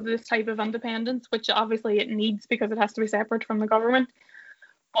to have this type of independence, which obviously it needs because it has to be separate from the government.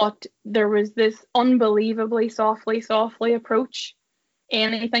 But there was this unbelievably softly approach.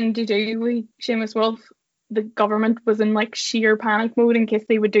 Anything to do with Seamus Wolf, the government was in like sheer panic mode in case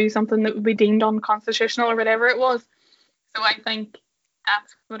they would do something that would be deemed unconstitutional or whatever it was. So I think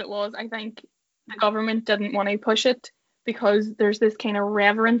that's what it was. I think the government didn't want to push it because there's this kind of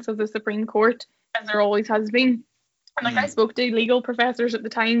reverence of the Supreme Court, as there always has been. And like I spoke to legal professors at the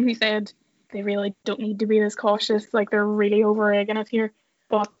time who said they really don't need to be this cautious, like they're really over-egging it here.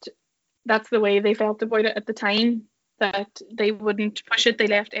 But that's the way they felt about it at the time, that they wouldn't push it. They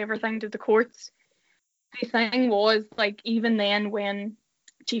left everything to the courts. The thing was, like, even then when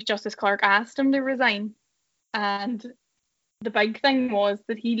Chief Justice Clark asked him to resign, and the big thing was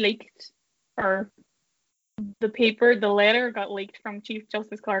that he leaked, or the letter got leaked from Chief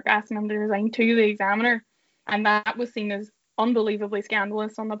Justice Clark asking him to resign to the Examiner, and that was seen as unbelievably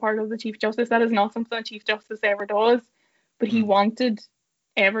scandalous on the part of the Chief Justice. That is not something a Chief Justice ever does, but he wanted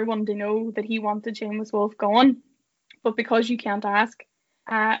everyone to know that he wanted Seamus Wolf gone. But because you can't ask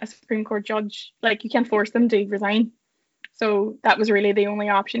a Supreme Court judge, like, you can't force them to resign, so that was really the only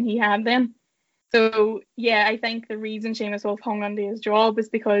option he had then. So yeah, I think the reason Seamus Wolf hung onto his job is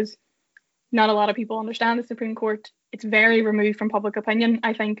because not a lot of people understand the Supreme Court. It's very removed from public opinion.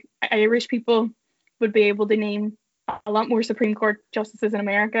 I think Irish people would be able to name a lot more Supreme Court justices in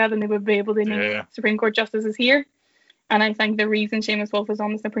America than they would be able to name Supreme Court justices here. And I think the reason Seamus Wolf is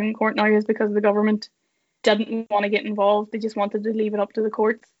on the Supreme Court now is because the government didn't want to get involved. They just wanted to leave it up to the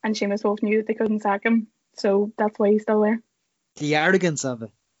courts, and Seamus Wolf knew that they couldn't sack him. So that's why he's still there. The arrogance of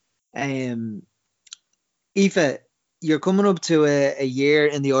it. Aoife, you're coming up to a year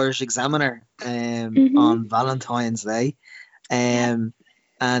in the Irish Examiner on Valentine's Day. And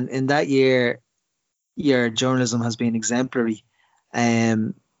in that year, your journalism has been exemplary.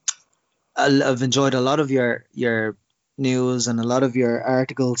 I've enjoyed a lot of your news and a lot of your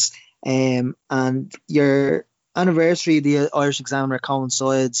articles. And your anniversary, the Irish Examiner,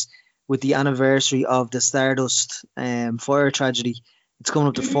 coincides with the anniversary of the Stardust fire tragedy. It's coming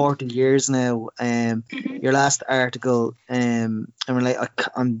up to 40 years now. Your last article, I'm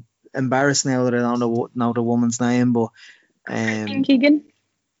embarrassed now that I don't know the woman's name, but Keegan.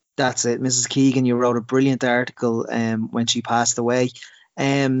 That's it, Mrs. Keegan. You wrote a brilliant article when she passed away.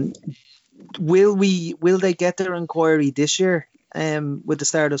 Will they get their inquiry this year with the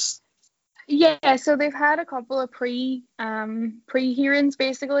Stardust? Yeah, so they've had a couple of pre hearings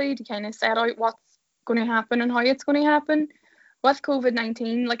basically to kind of set out what's going to happen and how it's going to happen. With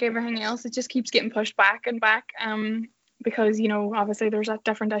COVID-19, like everything else, it just keeps getting pushed back and back because, you know, obviously there's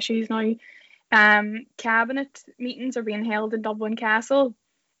different issues now. Cabinet meetings are being held in Dublin Castle,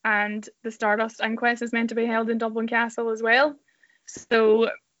 and the Stardust inquest is meant to be held in Dublin Castle as well.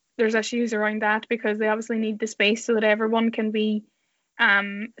 So there's issues around that because they obviously need the space so that everyone can be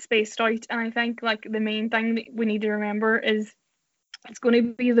spaced out. And I think like the main thing that we need to remember is it's going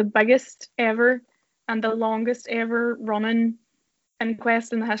to be the biggest ever and the longest ever running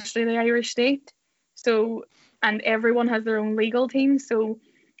inquest in the history of the Irish state. So, and everyone has their own legal team. So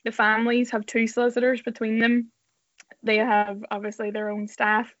the families have 2 solicitors between them. They have obviously their own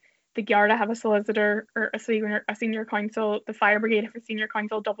staff. The Garda have a solicitor or a senior counsel. The Fire Brigade have a senior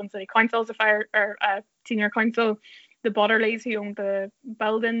counsel. Dublin City Council has a senior counsel. The Butterleys who own the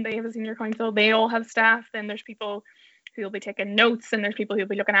building, they have a senior counsel. They all have staff. Then there's people who will be taking notes, and there's people who will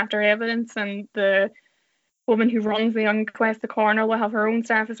be looking after evidence, and the woman who runs the inquest, the coroner, will have her own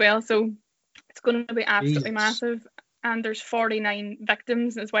staff as well. So it's going to be absolutely massive. And there's 49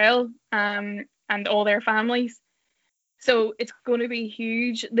 victims as well, and all their families. So it's going to be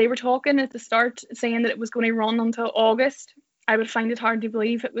huge. They were talking at the start saying that it was going to run until August. I would find it hard to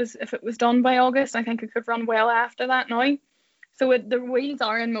believe if it was done by August. I think it could run well after that now. So the wheels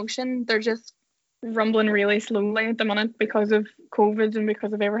are in motion. They're just rumbling really slowly at the minute because of COVID and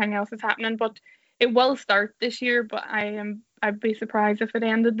because of everything else that's happening. But it will start this year. But I'd be surprised if it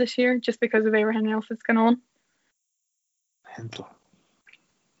ended this year just because of everything else that's going on. Mental.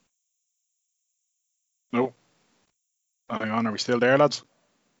 No. Hang on, are we still there, lads?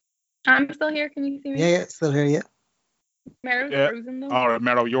 I'm still here. Can you see me? Yeah, still here. Yeah. Mero's frozen though. All right,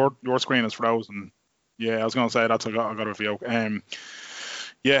 Mero, your screen is frozen. Yeah, I was going to say that's I got a review.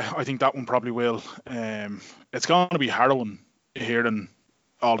 Yeah, I think that one probably will. It's going to be harrowing hearing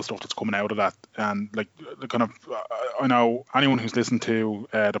all the stuff that's coming out of that, and like the kind of I know anyone who's listened to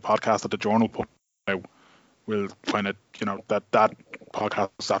the podcast that the Journal put out will find it, you know, that podcast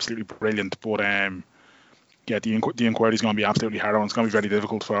is absolutely brilliant. But yeah, the inquiry is going to be absolutely harrowing. It's going to be very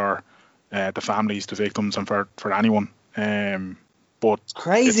difficult for the families, the victims, and for anyone. But it's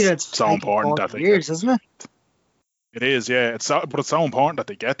crazy it's so important that years, isn't it? It is, yeah. It's so important that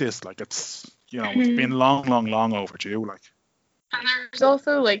they get this. Like it's, you know, it's been long overdue. Like, and there's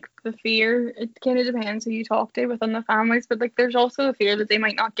also like the fear. It kind of depends who you talk to within the families, but like there's also the fear that they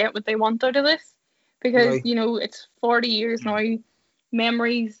might not get what they want out of this because you know it's 40 years now.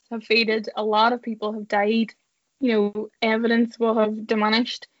 Memories have faded. A lot of people have died. You know, evidence will have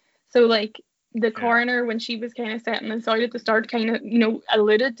diminished. So like the coroner, when she was kind of setting this out at the start, kind of, you know,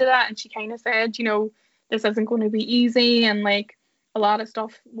 alluded to that, and she kind of said, you know, this isn't going to be easy, and like a lot of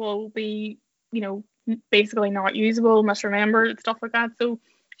stuff will be, you know, basically not usable, misremembered, stuff like that. So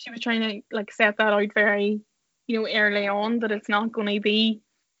she was trying to like set that out very, you know, early on, that it's not going to be,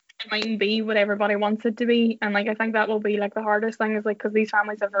 it mightn't be what everybody wants it to be. And like I think that will be like the hardest thing, is like because these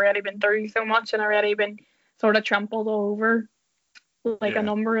families have already been through so much and already been sort of trampled all over like a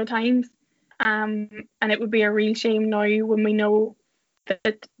number of times. And it would be a real shame now when we know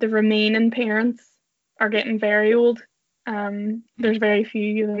that the remaining parents are getting very old. There's very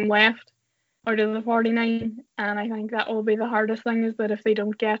few of them left out of the 49, and I think that will be the hardest thing, is that if they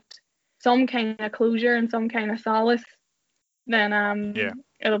don't get some kind of closure and some kind of solace, then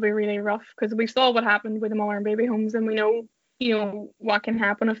it'll be really rough, because we saw what happened with the mother and baby homes, and we know, you know, what can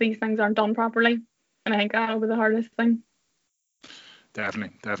happen if these things aren't done properly, and I think that'll be the hardest thing.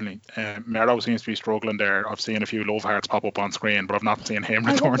 Definitely. Mero seems to be struggling there. I've seen a few love hearts pop up on screen, but I've not seen him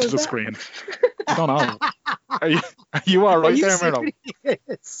return to the screen. I don't know. Are you all right there, Mero?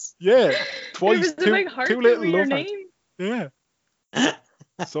 Yeah, twice. It was a big heart two little with your love hearts. name. Yeah.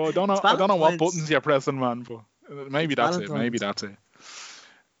 So I don't know what buttons you're pressing, man, but maybe that's it.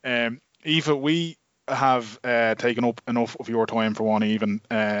 Eva, we have taken up enough of your time for one evening.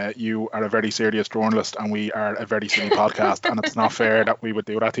 You are a very serious journalist, and we are a very silly podcast, and it's not fair that we would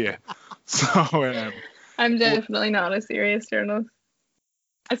do that to you. So I'm definitely not a serious journalist.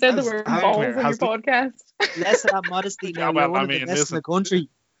 I said the word balls on your podcast. Less of that modesty now. Well, you're one of the best in the country.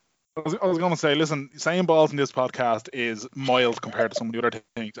 I was going to say, listen, saying balls in this podcast is mild compared to some of the other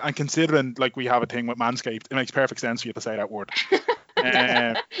things. And considering, like, we have a thing with Manscaped, it makes perfect sense for you to say that word.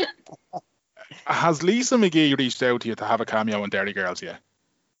 Has Lisa McGee reached out to you to have a cameo in Dairy Girls yet?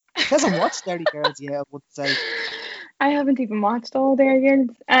 hasn't watched Dirty Girls yet, I would say. I haven't even watched all Dairy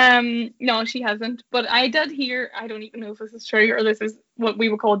Girls. No, she hasn't. But I did hear, I don't even know if this is true or this is what we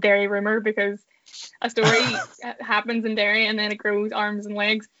would call Dairy rumor, because a story happens in Derry and then it grows arms and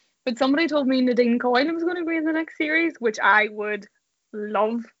legs. But somebody told me Nadine Coyle was going to be in the next series, which I would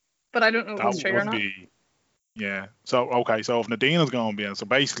love, but I don't know if it's true or not. Yeah. So if Nadine is going to be in, so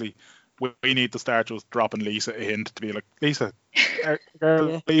basically we need to start just dropping Lisa a hint to be like, Lisa,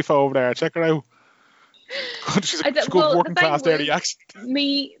 girl, Lisa over there, check her out. She's a good working class Derry accent.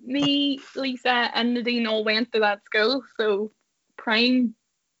 Me, Lisa, and Nadine all went to that school, so prime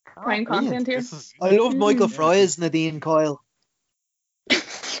content here. I love Michael Fry's Nadine Coyle.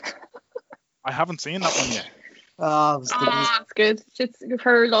 I haven't seen that one yet. It's good. It's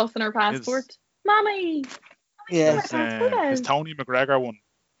her lost in her passport. Mommy. Yeah. His Tony McGregor one.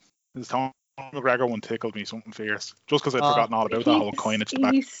 His Tony McGregor one tickled me something fierce. Just because I'd forgotten all about that whole coinage.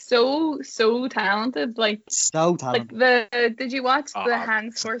 He's so talented. Like so talented. Like did you watch the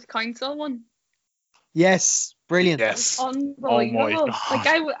Handsworth Council one? Yes. Brilliant. Yes. Unbelievable. Like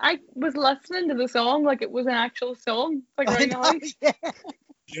I was listening to the song like it was an actual song. Like right now.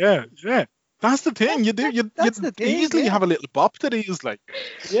 Yeah. That's the thing. You easily have a little bop to these. Like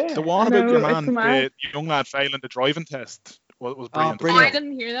the one about your man, the young lad failing the driving test was brilliant. Brilliant. I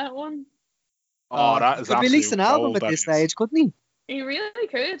didn't hear that one. That is absolutely. He could release an album at this stage, couldn't he? He really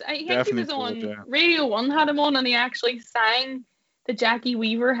could. I think he was on Radio 1 had him on, and he actually sang the Jackie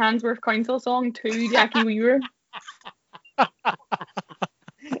Weaver Handsworth Council song to Jackie Weaver.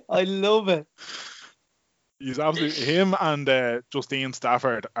 I love it. He's absolutely him and Justine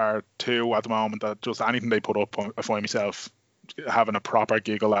Stafford are two at the moment that just anything they put up, I find myself having a proper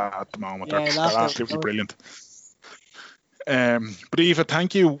giggle at the moment. They're absolutely brilliant. But Eva,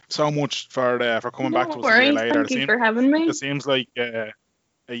 thank you so much for coming back to us a year later. Thank you for having me. It seems like a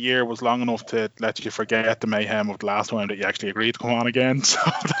year was long enough to let you forget the mayhem of the last time that you actually agreed to come on again. So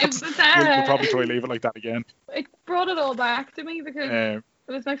we'll probably try to leave it like that again. It brought it all back to me because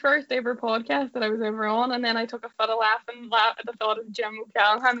it was my first ever podcast that I was ever on, and then I took a fit of laughing at the thought of Jim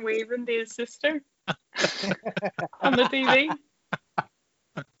O'Callaghan waving to his sister on the TV.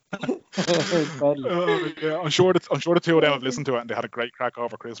 Yeah, I'm sure the two of them have listened to it and they had a great crack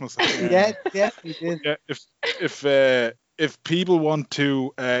over Christmas. Yeah, we did. Yeah, if people want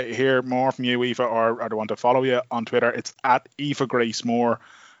to hear more from you, Aoife, or they want to follow you on Twitter, it's at Aoife Grace Moore.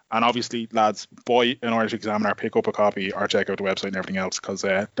 And obviously, lads, buy an Irish Examiner, pick up a copy, or check out the website and everything else, because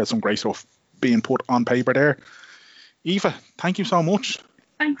there's some great stuff being put on paper there. Aoife, thank you so much.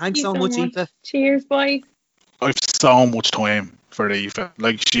 Thanks so much, Aoife. Cheers, boys. I've so much time for Aoife.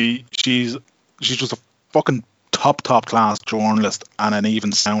 Like she's just a fucking top class journalist and an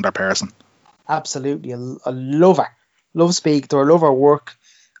even sounder person. Absolutely, I love her. Love speaking to her. Love her work.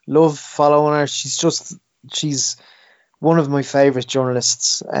 Love following her. She's one of my favourite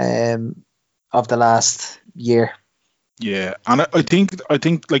journalists of the last year. Yeah, and I think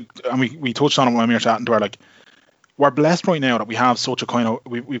like, and we touched on it when we were chatting to her. Like, we're blessed right now that we have such a kind of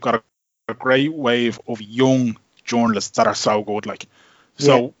we've got a great wave of young journalists that are so good. Like,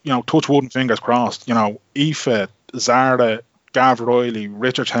 so touch wood and fingers crossed. Aoife, Zara, Gav Riley,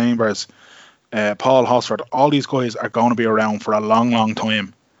 Richard Chambers, Paul Hosford, all these guys are going to be around for a long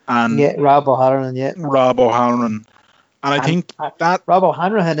time. And Rob O'Halloran. And I think that Rob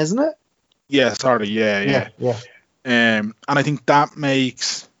O'Hanrahan, isn't it? Yeah, sorry, yeah. And I think that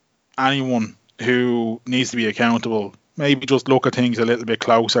makes anyone who needs to be accountable maybe just look at things a little bit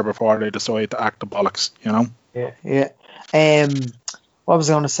closer before they decide to act the bollocks, Yeah. What was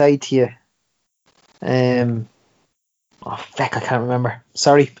I going to say to you? I can't remember.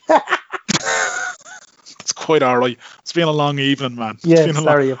 Sorry. It's quite alright. It's been a long evening, man. Yeah,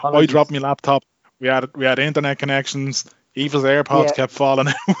 sorry. I dropped my laptop. We had internet connections. Aoife's AirPods kept falling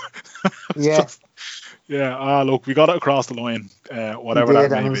out. Look, we got it across the line. Whatever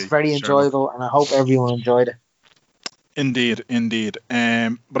that may be. It was very enjoyable, and I hope everyone enjoyed it. Indeed.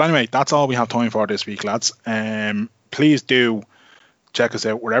 But anyway, that's all we have time for this week, lads. Please do check us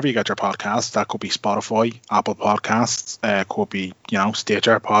out wherever you get your podcasts. That could be Spotify, Apple Podcasts, could be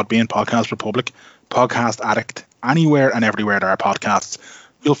Stitcher, Podbean, Podcast Republic, Podcast Addict, anywhere and everywhere there are podcasts.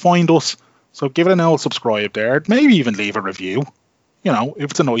 You'll find us. So give it an old subscribe there. Maybe even leave a review.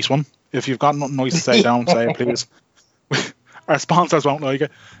 If it's a nice one. If you've got nothing nice to say, don't say it, please. Our sponsors won't like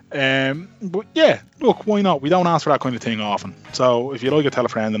it. But yeah, look, why not? We don't ask for that kind of thing often. So if you like it, tell a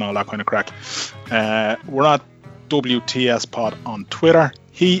friend and all that kind of crack. We're at WTS Pod on Twitter.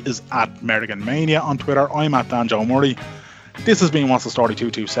 He is at Merrigan Mania on Twitter. I'm at Dan Joe Murray. This has been What's the Story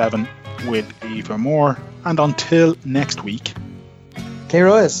 227 with Aoife Moore. And until next week.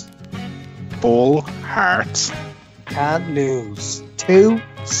 K-Royce. Bull Hearts. Can't lose. Too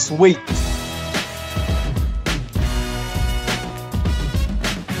sweet.